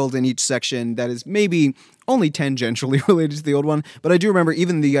new world in each section that is maybe only tangentially related to the old one. But I do remember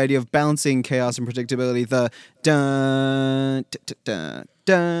even the idea of balancing chaos and predictability, the dun dun dun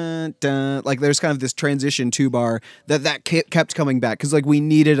dun dun, like there's kind of this transition two bar that kept coming back, because like we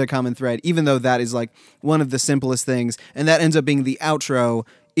needed a common thread, even though that is like one of the simplest things, and that ends up being the outro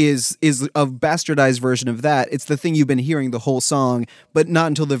is a bastardized version of that. It's the thing you've been hearing the whole song, but not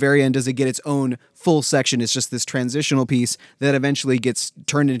until the very end does it get its own full section. It's just this transitional piece that eventually gets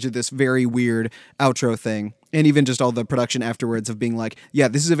turned into this very weird outro thing. And even just all the production afterwards of being like, yeah,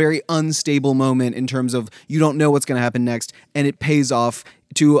 this is a very unstable moment in terms of you don't know what's going to happen next, and it pays off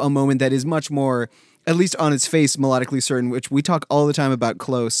to a moment that is much more, at least on its face, melodically certain, which we talk all the time about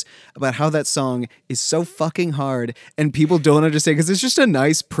Close, about how that song is so fucking hard and people don't understand, because it's just a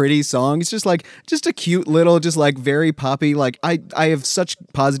nice, pretty song. It's just like, just a cute little, just like very poppy. Like I have such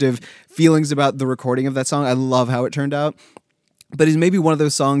positive feelings about the recording of that song. I love how it turned out. But it's maybe one of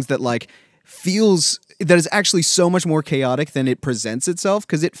those songs that like feels, that is actually so much more chaotic than it presents itself,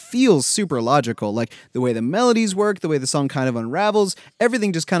 because it feels super logical. Like the way the melodies work, the way the song kind of unravels,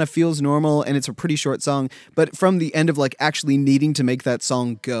 everything just kind of feels normal, and it's a pretty short song. But from the end of like actually needing to make that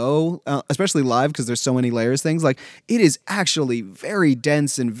song go, especially live, because there's so many layers, things like it is actually very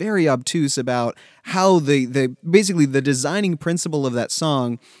dense and very obtuse about how the basically the designing principle of that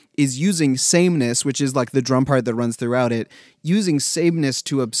song is using sameness, which is like the drum part that runs throughout it, using sameness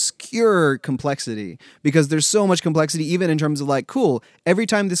to obscure complexity, because there's so much complexity even in terms of like, cool, every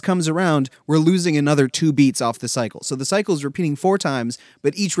time this comes around, we're losing another 2 beats off the cycle. So the cycle is repeating 4 times,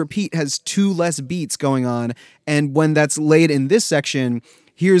 but each repeat has 2 less beats going on. And when that's laid in this section,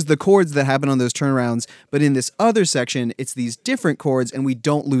 here's the chords that happen on those turnarounds, but in this other section, it's these different chords, and we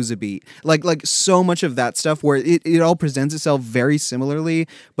don't lose a beat. Like so much of that stuff where it all presents itself very similarly,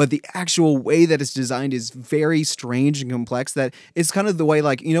 but the actual way that it's designed is very strange and complex. That it's kind of the way,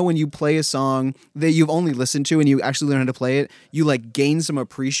 like, when you play a song that you've only listened to and you actually learn how to play it, you like gain some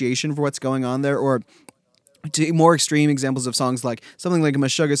appreciation for what's going on there. Or to more extreme examples of songs, like something like a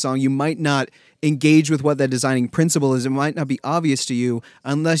Meshuggah song, you might not engage with what that designing principle is. It might not be obvious to you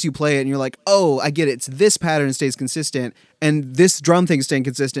unless you play it and you're like, oh, I get it. It's this pattern stays consistent and this drum thing staying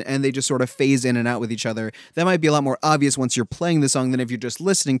consistent, and they just sort of phase in and out with each other. That might be a lot more obvious once you're playing the song than if you're just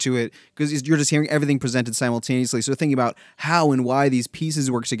listening to it, because you're just hearing everything presented simultaneously. So thinking about how and why these pieces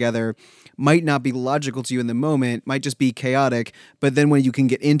work together might not be logical to you in the moment, might just be chaotic, but then when you can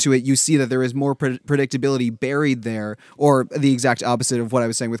get into it, you see that there is more predictability buried there, or the exact opposite of what I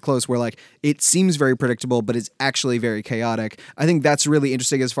was saying with Close, where like it seems very predictable, but it's actually very chaotic. I think that's really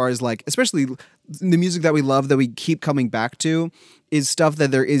interesting as far as like, especially the music that we love that we keep coming back to is stuff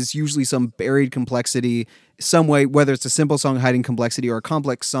that there is usually some buried complexity some way, whether it's a simple song hiding complexity or a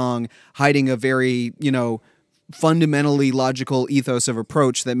complex song hiding a very, fundamentally logical ethos of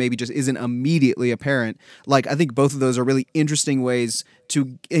approach that maybe just isn't immediately apparent. Like, I think both of those are really interesting ways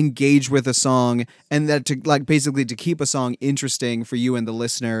to engage with a song, and that to basically to keep a song interesting for you and the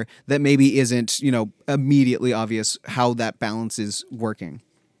listener that maybe isn't, immediately obvious how that balance is working.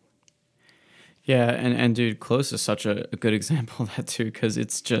 Yeah, and dude, Close is such a good example of that too, because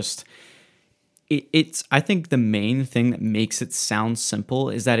it's just it's I think the main thing that makes it sound simple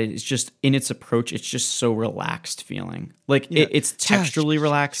is that it's just in its approach, it's just so relaxed feeling. Like it's texturally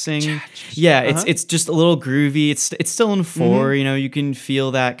relaxing. Yeah, it's just a little groovy. It's still in 4, you can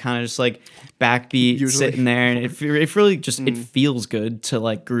feel that kind of just like backbeat sitting there, and it really just it feels good to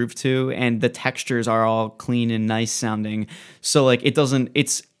like groove to, and the textures are all clean and nice sounding. So like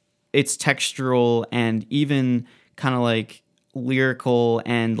it's textural, and even kind of like lyrical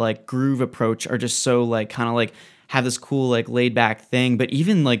and like groove approach are just so like kind of like have this cool like laid back thing. But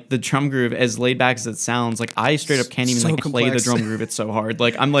even like the drum groove, as laid back as it sounds, like I straight up can't even like play the drum groove. It's so hard.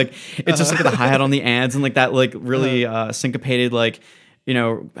 Like I'm like it's just like the hi-hat on the ads and like that like really syncopated like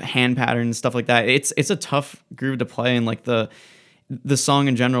hand pattern and stuff like that. It's a tough groove to play, and like the song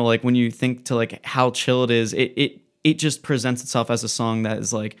in general, like when you think to like how chill it is, it just presents itself as a song that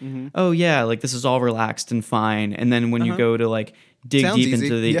is like, oh yeah, like this is all relaxed and fine. And then when you go to like dig Sounds deep easy.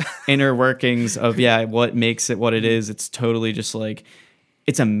 into the inner workings of what makes it what it is, it's totally just like,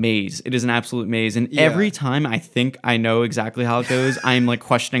 it's a maze. It is an absolute maze. And every time I think I know exactly how it goes, I'm like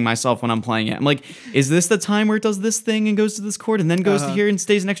questioning myself when I'm playing it. I'm like, is this the time where it does this thing and goes to this chord and then goes to here and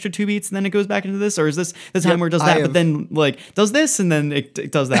stays an extra 2 beats and then it goes back into this? Or is this the time where it does that, but then like does this and then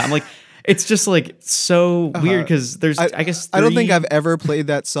it does that? I'm like, it's just like so weird because there's I guess I don't think I've ever played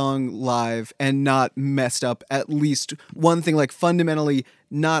that song live and not messed up at least one thing, like fundamentally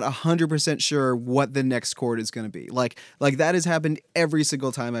not 100% sure what the next chord is going to be. Like that has happened every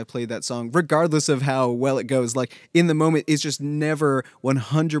single time I played that song, regardless of how well it goes. Like in the moment, it's just never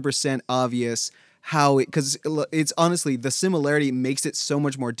 100% obvious how it, because it's honestly the similarity makes it so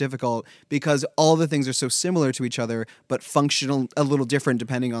much more difficult because all the things are so similar to each other but functional a little different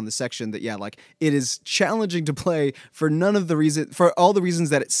depending on the section. That like it is challenging to play for all the reasons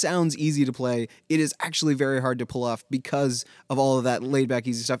that it sounds easy to play. It is actually very hard to pull off because of all of that laid back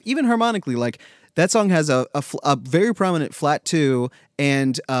easy stuff. Even harmonically, like that song has a very prominent flat 2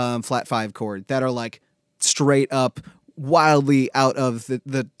 and flat 5 chord that are like straight up wildly out of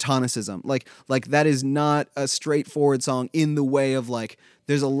the tonicism. Like that is not a straightforward song in the way of like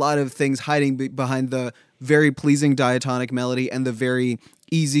there's a lot of things hiding behind the very pleasing diatonic melody and the very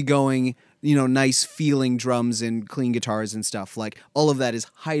easygoing, nice feeling drums and clean guitars and stuff. Like all of that is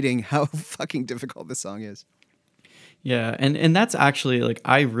hiding how fucking difficult this song is. Yeah, and that's actually like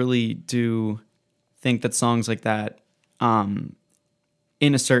I really do think that songs like that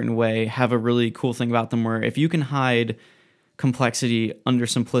in a certain way have a really cool thing about them where if you can hide complexity under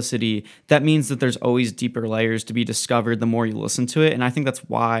simplicity, that means that there's always deeper layers to be discovered the more you listen to it. And I think that's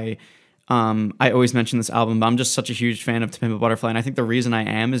why I always mention this album, but I'm just such a huge fan of To Pimp a Butterfly. And I think the reason I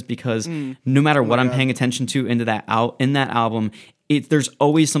am is because no matter what I'm paying attention to in that album, there's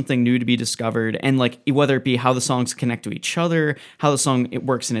always something new to be discovered. And like whether it be how the songs connect to each other, how the song it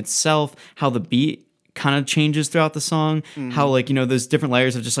works in itself, how the beat kind of changes throughout the song, how like those different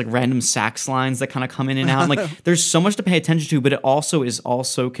layers of just like random sax lines that kind of come in and out. And like there's so much to pay attention to, but it also is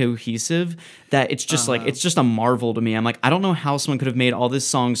also cohesive that it's just like it's just a marvel to me. I'm like, I don't know how someone could have made all this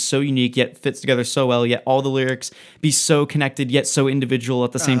song so unique yet fits together so well, yet all the lyrics be so connected yet so individual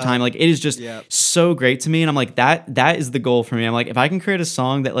at the same time. Like it is just so great to me. And I'm like, that is the goal for me. I'm like, if I can create a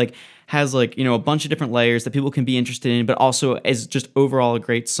song that like has like a bunch of different layers that people can be interested in, but also is just overall a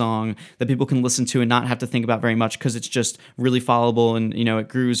great song that people can listen to and not have to think about very much because it's just really followable and it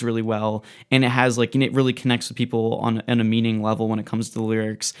grooves really well, and it has like it really connects with people on a meaning level when it comes to the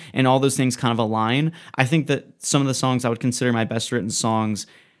lyrics, and all those things kind of align. I think that some of the songs I would consider my best written songs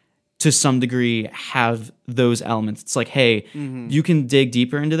to some degree have those elements. It's like, hey, you can dig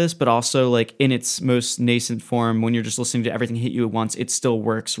deeper into this, but also like in its most nascent form, when you're just listening to everything hit you at once, it still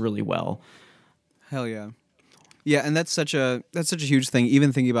works really well. Hell yeah. Yeah, and that's such a huge thing.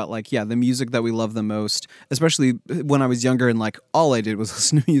 Even thinking about like, the music that we love the most, especially when I was younger and like all I did was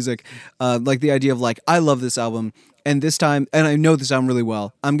listen to music. Like the idea of like, I love this album, and this time, and I know this album really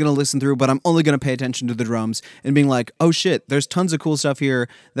well, I'm gonna listen through, but I'm only gonna pay attention to the drums and being like, oh shit, there's tons of cool stuff here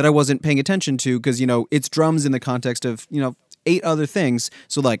that I wasn't paying attention to because it's drums in the context of 8 other things.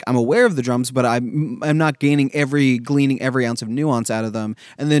 So like I'm aware of the drums, but I'm not gleaning every ounce of nuance out of them.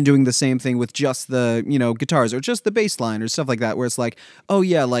 And then doing the same thing with just the, guitars or just the bass line or stuff like that, where it's like, oh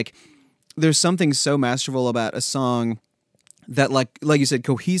yeah, like there's something so masterful about a song that like you said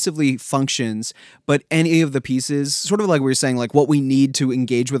cohesively functions, but any of the pieces, sort of like we were saying, like what we need to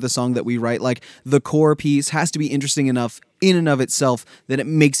engage with a song that we write, like the core piece has to be interesting enough in and of itself that it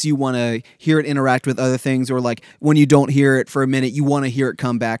makes you want to hear it interact with other things, or like when you don't hear it for a minute you want to hear it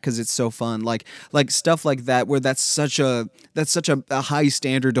come back because it's so fun, like stuff like that, where that's such a high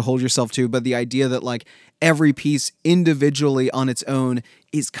standard to hold yourself to. But the idea that like every piece individually on its own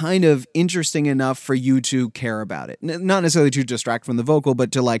is kind of interesting enough for you to care about it. Not necessarily to distract from the vocal,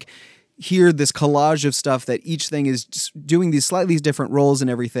 but to like hear this collage of stuff that each thing is just doing these slightly different roles and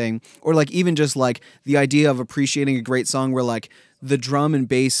everything. Or like even just like the idea of appreciating a great song where like the drum and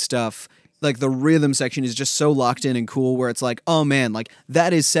bass stuff, like the rhythm section is just so locked in and cool, where it's like, oh man, like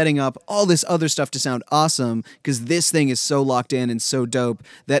that is setting up all this other stuff to sound awesome because this thing is so locked in and so dope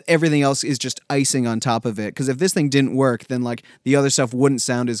that everything else is just icing on top of it. Because if this thing didn't work, then like the other stuff wouldn't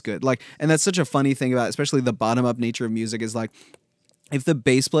sound as good. Like, and that's such a funny thing about especially the bottom up nature of music is like, if the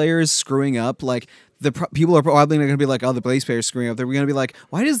bass player is screwing up, like people are probably not going to be like, oh, the bass player is screwing up. They're going to be like,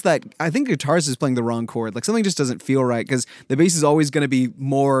 why does that? I think the guitarist is playing the wrong chord. Like something just doesn't feel right, because the bass is always going to be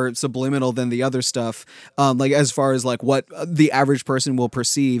more subliminal than the other stuff. Like as far as like what the average person will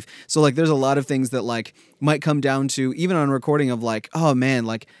perceive. So like there's a lot of things that like might come down to even on recording of like, oh man,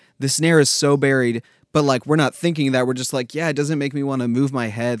 like the snare is so buried. But like we're not thinking that, we're just like, yeah, it doesn't make me want to move my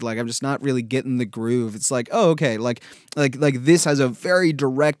head. Like I'm just not really getting the groove. It's like, oh, okay, like this has a very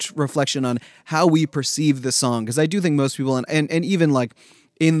direct reflection on how we perceive the song. Because I do think most people, and even like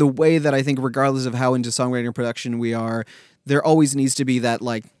in the way that I think, regardless of how into songwriting or production we are, there always needs to be that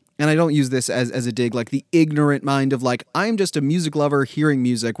like. And I don't use this as a dig, like the ignorant mind of like, I'm just a music lover hearing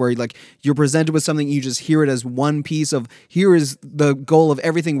music, where like you're presented with something, you just hear it as one piece of, here is the goal of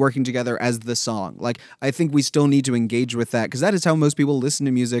everything working together as the song. Like, I think we still need to engage with that, because that is how most people listen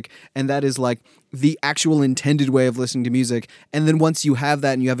to music, and that is like the actual intended way of listening to music. And then once you have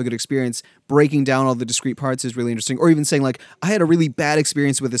that and you have a good experience, breaking down all the discrete parts is really interesting. Or even saying like, I had a really bad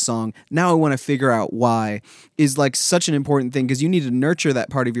experience with this song, now I want to figure out why, is like such an important thing, because you need to nurture that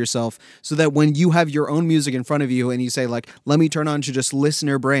part of yourself so that when you have your own music in front of you and you say like, let me turn on to just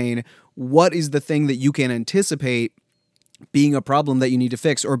listener brain, what is the thing that you can anticipate being a problem that you need to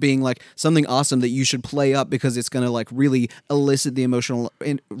fix, or being like something awesome that you should play up because it's going to like really elicit the emotional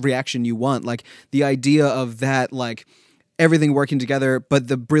reaction you want. Like the idea of that, like everything working together, but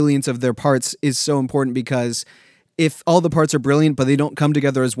the brilliance of their parts is so important, because if all the parts are brilliant but they don't come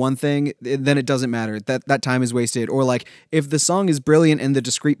together as one thing, then it doesn't matter. That time is wasted. Or like if the song is brilliant and the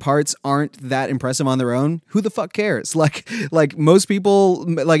discrete parts aren't that impressive on their own, who the fuck cares? Like most people,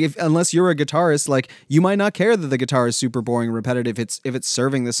 like unless you're a guitarist, like you might not care that the guitar is super boring and repetitive if it's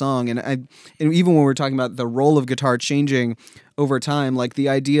serving the song. And even when we're talking about the role of guitar changing over time, like the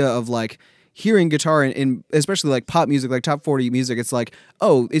idea of like hearing guitar in especially like pop music, like top 40 music, it's like,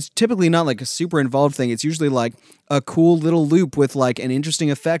 oh, it's typically not like a super involved thing. It's usually like a cool little loop with like an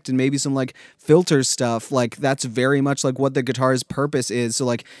interesting effect and maybe some like filter stuff. Like that's very much like what the guitar's purpose is. So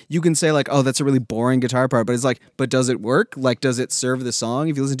like you can say like, oh, that's a really boring guitar part, but it's like, but does it work? Like, does it serve the song?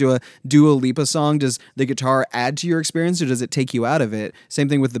 If you listen to a Dua Lipa song, does the guitar add to your experience or does it take you out of it? Same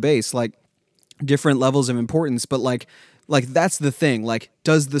thing with the bass, like different levels of importance, but like that's the thing, like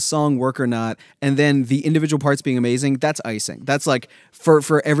does the song work or not? And then the individual parts being amazing, that's icing. That's like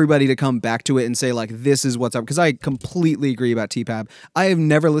for everybody to come back to it and say like, this is what's up. Because I completely agree about TPAB. I have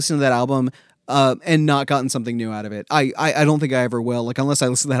never listened to that album and not gotten something new out of it. I don't think I ever will, like unless I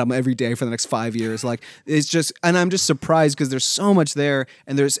listen to that album every day for the next 5 years. Like it's just, and I'm just surprised because there's so much there,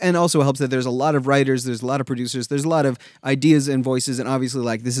 and also helps that there's a lot of writers, there's a lot of producers, there's a lot of ideas and voices, and obviously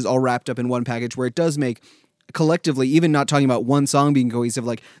like this is all wrapped up in one package where it does make collectively, even not talking about one song being cohesive,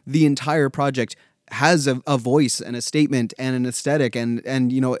 like the entire project has a voice and a statement and an aesthetic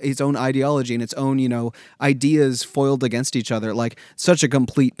and you know its own ideology and its own, you know, ideas foiled against each other. Like such a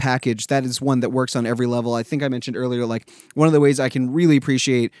complete package. That is one that works on every level. I think I mentioned earlier, like one of the ways I can really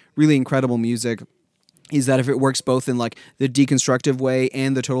appreciate really incredible music is that if it works both in like the deconstructive way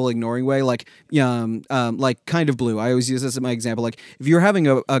and the total ignoring way, like Kind of Blue. I always use this as my example. Like if you're having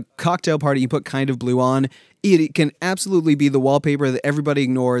a cocktail party, you put Kind of Blue on, it can absolutely be the wallpaper that everybody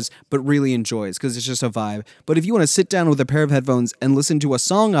ignores but really enjoys because it's just a vibe. But if you want to sit down with a pair of headphones and listen to a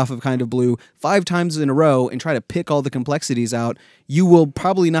song off of Kind of Blue 5 times in a row and try to pick all the complexities out, you will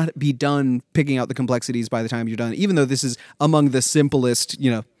probably not be done picking out the complexities by the time you're done, even though this is among the simplest,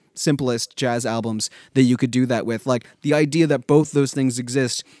 you know, simplest jazz albums that you could do that with. Like the idea that both those things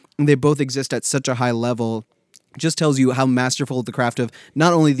exist, and they both exist at such a high level, just tells you how masterful the craft of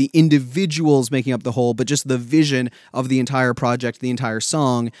not only the individuals making up the whole, but just the vision of the entire project, the entire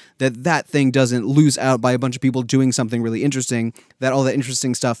song, that thing doesn't lose out by a bunch of people doing something really interesting, that all that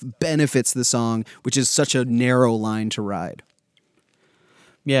interesting stuff benefits the song, which is such a narrow line to ride.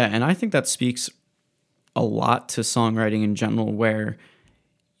 Yeah, and I think that speaks a lot to songwriting in general, where,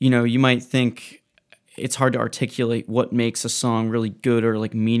 you might think it's hard to articulate what makes a song really good or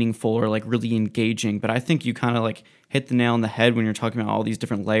like meaningful or like really engaging. But I think you kind of like hit the nail on the head when you're talking about all these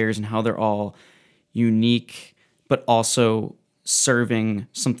different layers and how they're all unique, but also serving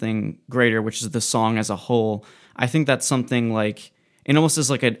something greater, which is the song as a whole. I think that's something like, it almost is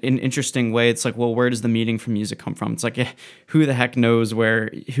like an interesting way. It's like, well, where does the meaning from music come from? It's like, who the heck knows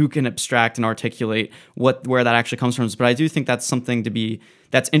who can abstract and articulate where that actually comes from. But I do think that's something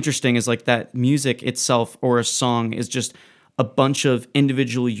that's interesting, is like that music itself or a song is just a bunch of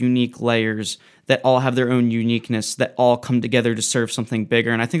individual unique layers that all have their own uniqueness, that all come together to serve something bigger.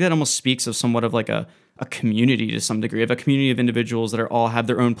 And I think that almost speaks of somewhat of like a community to some degree, of a community of individuals that are all have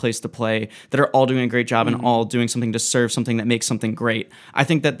their own place to play, that are all doing a great job and all doing something to serve something that makes something great. I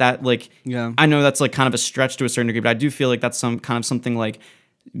think that like, yeah. I know that's like kind of a stretch to a certain degree, but I do feel like that's some kind of something like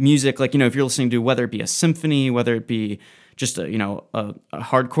music, like, if you're listening to, whether it be a symphony, whether it be just a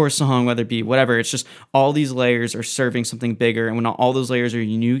hardcore song, whether it be whatever, it's just all these layers are serving something bigger. And when all those layers are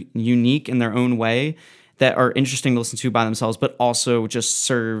unique in their own way, that are interesting to listen to by themselves, but also just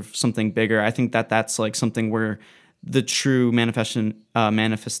serve something bigger. I think that's like something where the true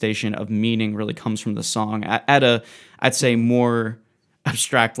manifestation of meaning really comes from the song at a, I'd say, more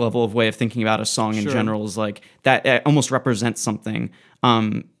abstract level of way of thinking about a song in general, is like that it almost represents something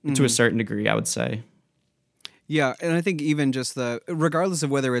to a certain degree, I would say. Yeah, and I think even just regardless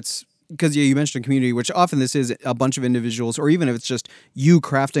of whether it's, because you mentioned a community, which often this is a bunch of individuals, or even if it's just you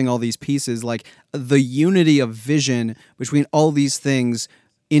crafting all these pieces, like the unity of vision between all these things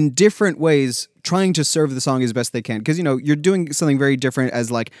in different ways, trying to serve the song as best they can. Because, you're doing something very different as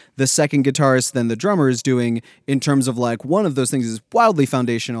like the second guitarist than the drummer is doing, in terms of like one of those things is wildly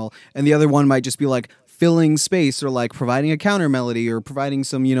foundational and the other one might just be like filling space or like providing a counter melody or providing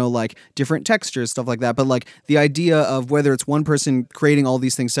some, like different textures, stuff like that. But like the idea of whether it's one person creating all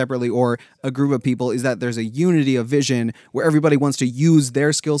these things separately or a group of people, is that there's a unity of vision where everybody wants to use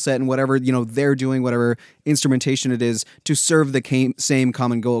their skill set and whatever, they're doing, whatever instrumentation it is, to serve the same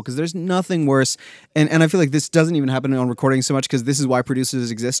common goal. Because there's nothing worse. And I feel like this doesn't even happen on recording so much, because this is why producers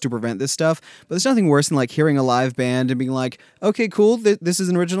exist, to prevent this stuff. But there's nothing worse than like hearing a live band and being like, okay, cool, this is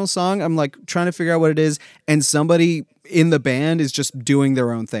an original song. I'm like trying to figure out what it is. And somebody in the band is just doing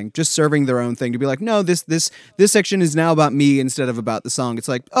their own thing, just serving their own thing, to be like, no, this section is now about me instead of about the song. It's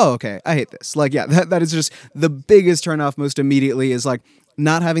like, oh, okay, I hate this. Like, yeah, that is just the biggest turnoff most immediately, is like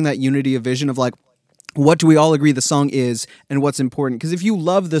not having that unity of vision of like, what do we all agree the song is and what's important? Because if you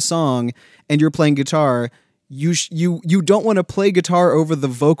love the song and you're playing guitar, you don't want to play guitar over the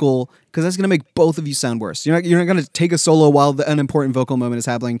vocal, because that's going to make both of you sound worse. You're not going to take a solo while an important vocal moment is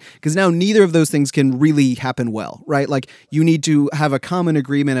happening, because now neither of those things can really happen well, right? Like you need to have a common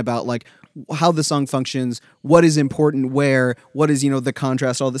agreement about like how the song functions, what is important where, what is, the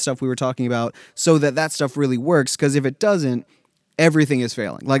contrast, all the stuff we were talking about, so that stuff really works. Because if it doesn't, everything is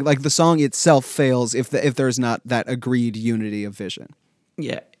failing. Like the song itself fails if there's not that agreed unity of vision.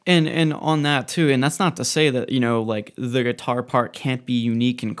 Yeah. And on that too, and that's not to say that, like the guitar part can't be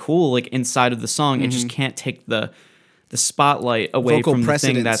unique and cool, like inside of the song. It just can't take the spotlight away Vocal from the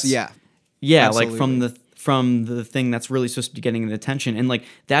thing that's yeah, like from the thing that's really supposed to be getting the attention. And like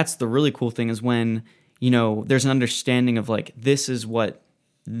that's the really cool thing, is when there's an understanding of like, this is what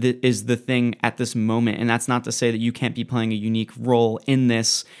is the thing at this moment. And that's not to say that you can't be playing a unique role in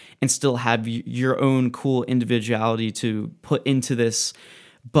this and still have your own cool individuality to put into this,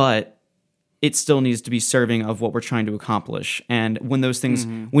 but it still needs to be serving of what we're trying to accomplish. And when those things,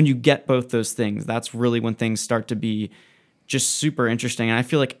 when you get both those things, that's really when things start to be just super interesting. And I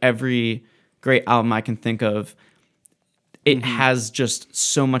feel like every great album I can think of, it has just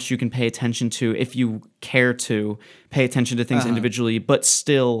so much you can pay attention to if you care to pay attention to things individually, but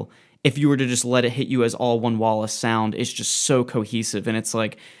still, if you were to just let it hit you as all one wall of sound, it's just so cohesive. And it's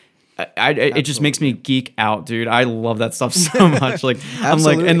like, it just makes me geek out, dude. I love that stuff so much. Like, I'm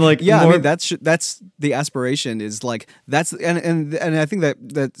like, and like, yeah, I mean, that's the aspiration, is like, that's, and I think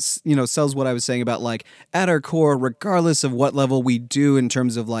that's, sells what I was saying about like, at our core, regardless of what level we do in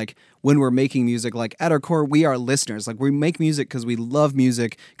terms of like, when we're making music, like at our core, we are listeners. Like we make music because we love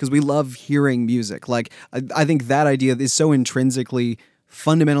music, because we love hearing music. Like I think that idea is so intrinsically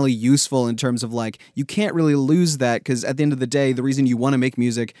fundamentally useful in terms of like, you can't really lose that, because at the end of the day, the reason you want to make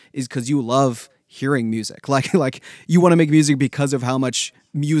music is because you love hearing music. Like you want to make music because of how much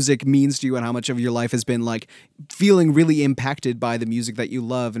music means to you and how much of your life has been like feeling really impacted by the music that you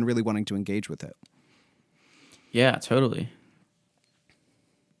love and really wanting to engage with it. Yeah, totally.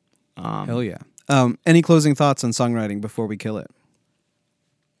 Hell yeah. Any closing thoughts on songwriting before we kill it?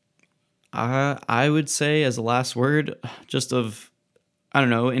 I would say as a last word, just of, I don't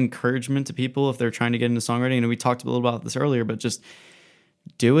know, encouragement to people if they're trying to get into songwriting. And we talked a little about this earlier, but just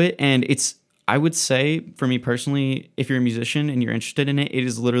do it. And I would say for me personally, if you're a musician and you're interested in it, it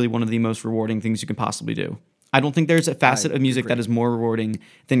is literally one of the most rewarding things you can possibly do. I don't think there's a facet of music that is more rewarding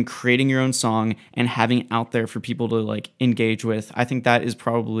than creating your own song and having it out there for people to like engage with. I think that is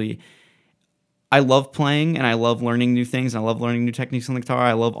probably, I love playing and I love learning new things. And I love learning new techniques on the guitar.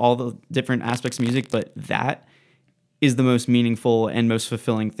 I love all the different aspects of music, but that is the most meaningful and most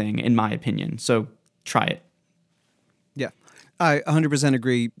fulfilling thing in my opinion. So try it. Yeah, I 100%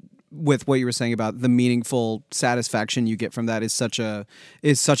 agree with what you were saying about the meaningful satisfaction you get from that is such of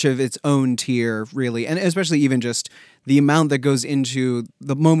its own tier, really. And especially even just the amount that goes into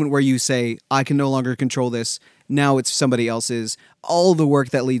the moment where you say, I can no longer control this, now it's somebody else's. All the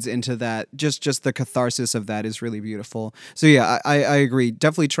work that leads into that, just the catharsis of that is really beautiful. So yeah, I agree.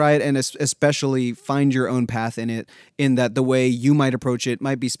 Definitely try it, and especially find your own path in it, in that the way you might approach it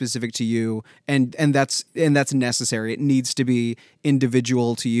might be specific to you, and that's necessary. It needs to be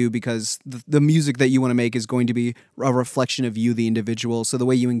individual to you, because the music that you want to make is going to be a reflection of you, the individual. So the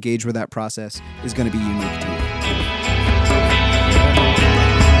way you engage with that process is going to be unique to you.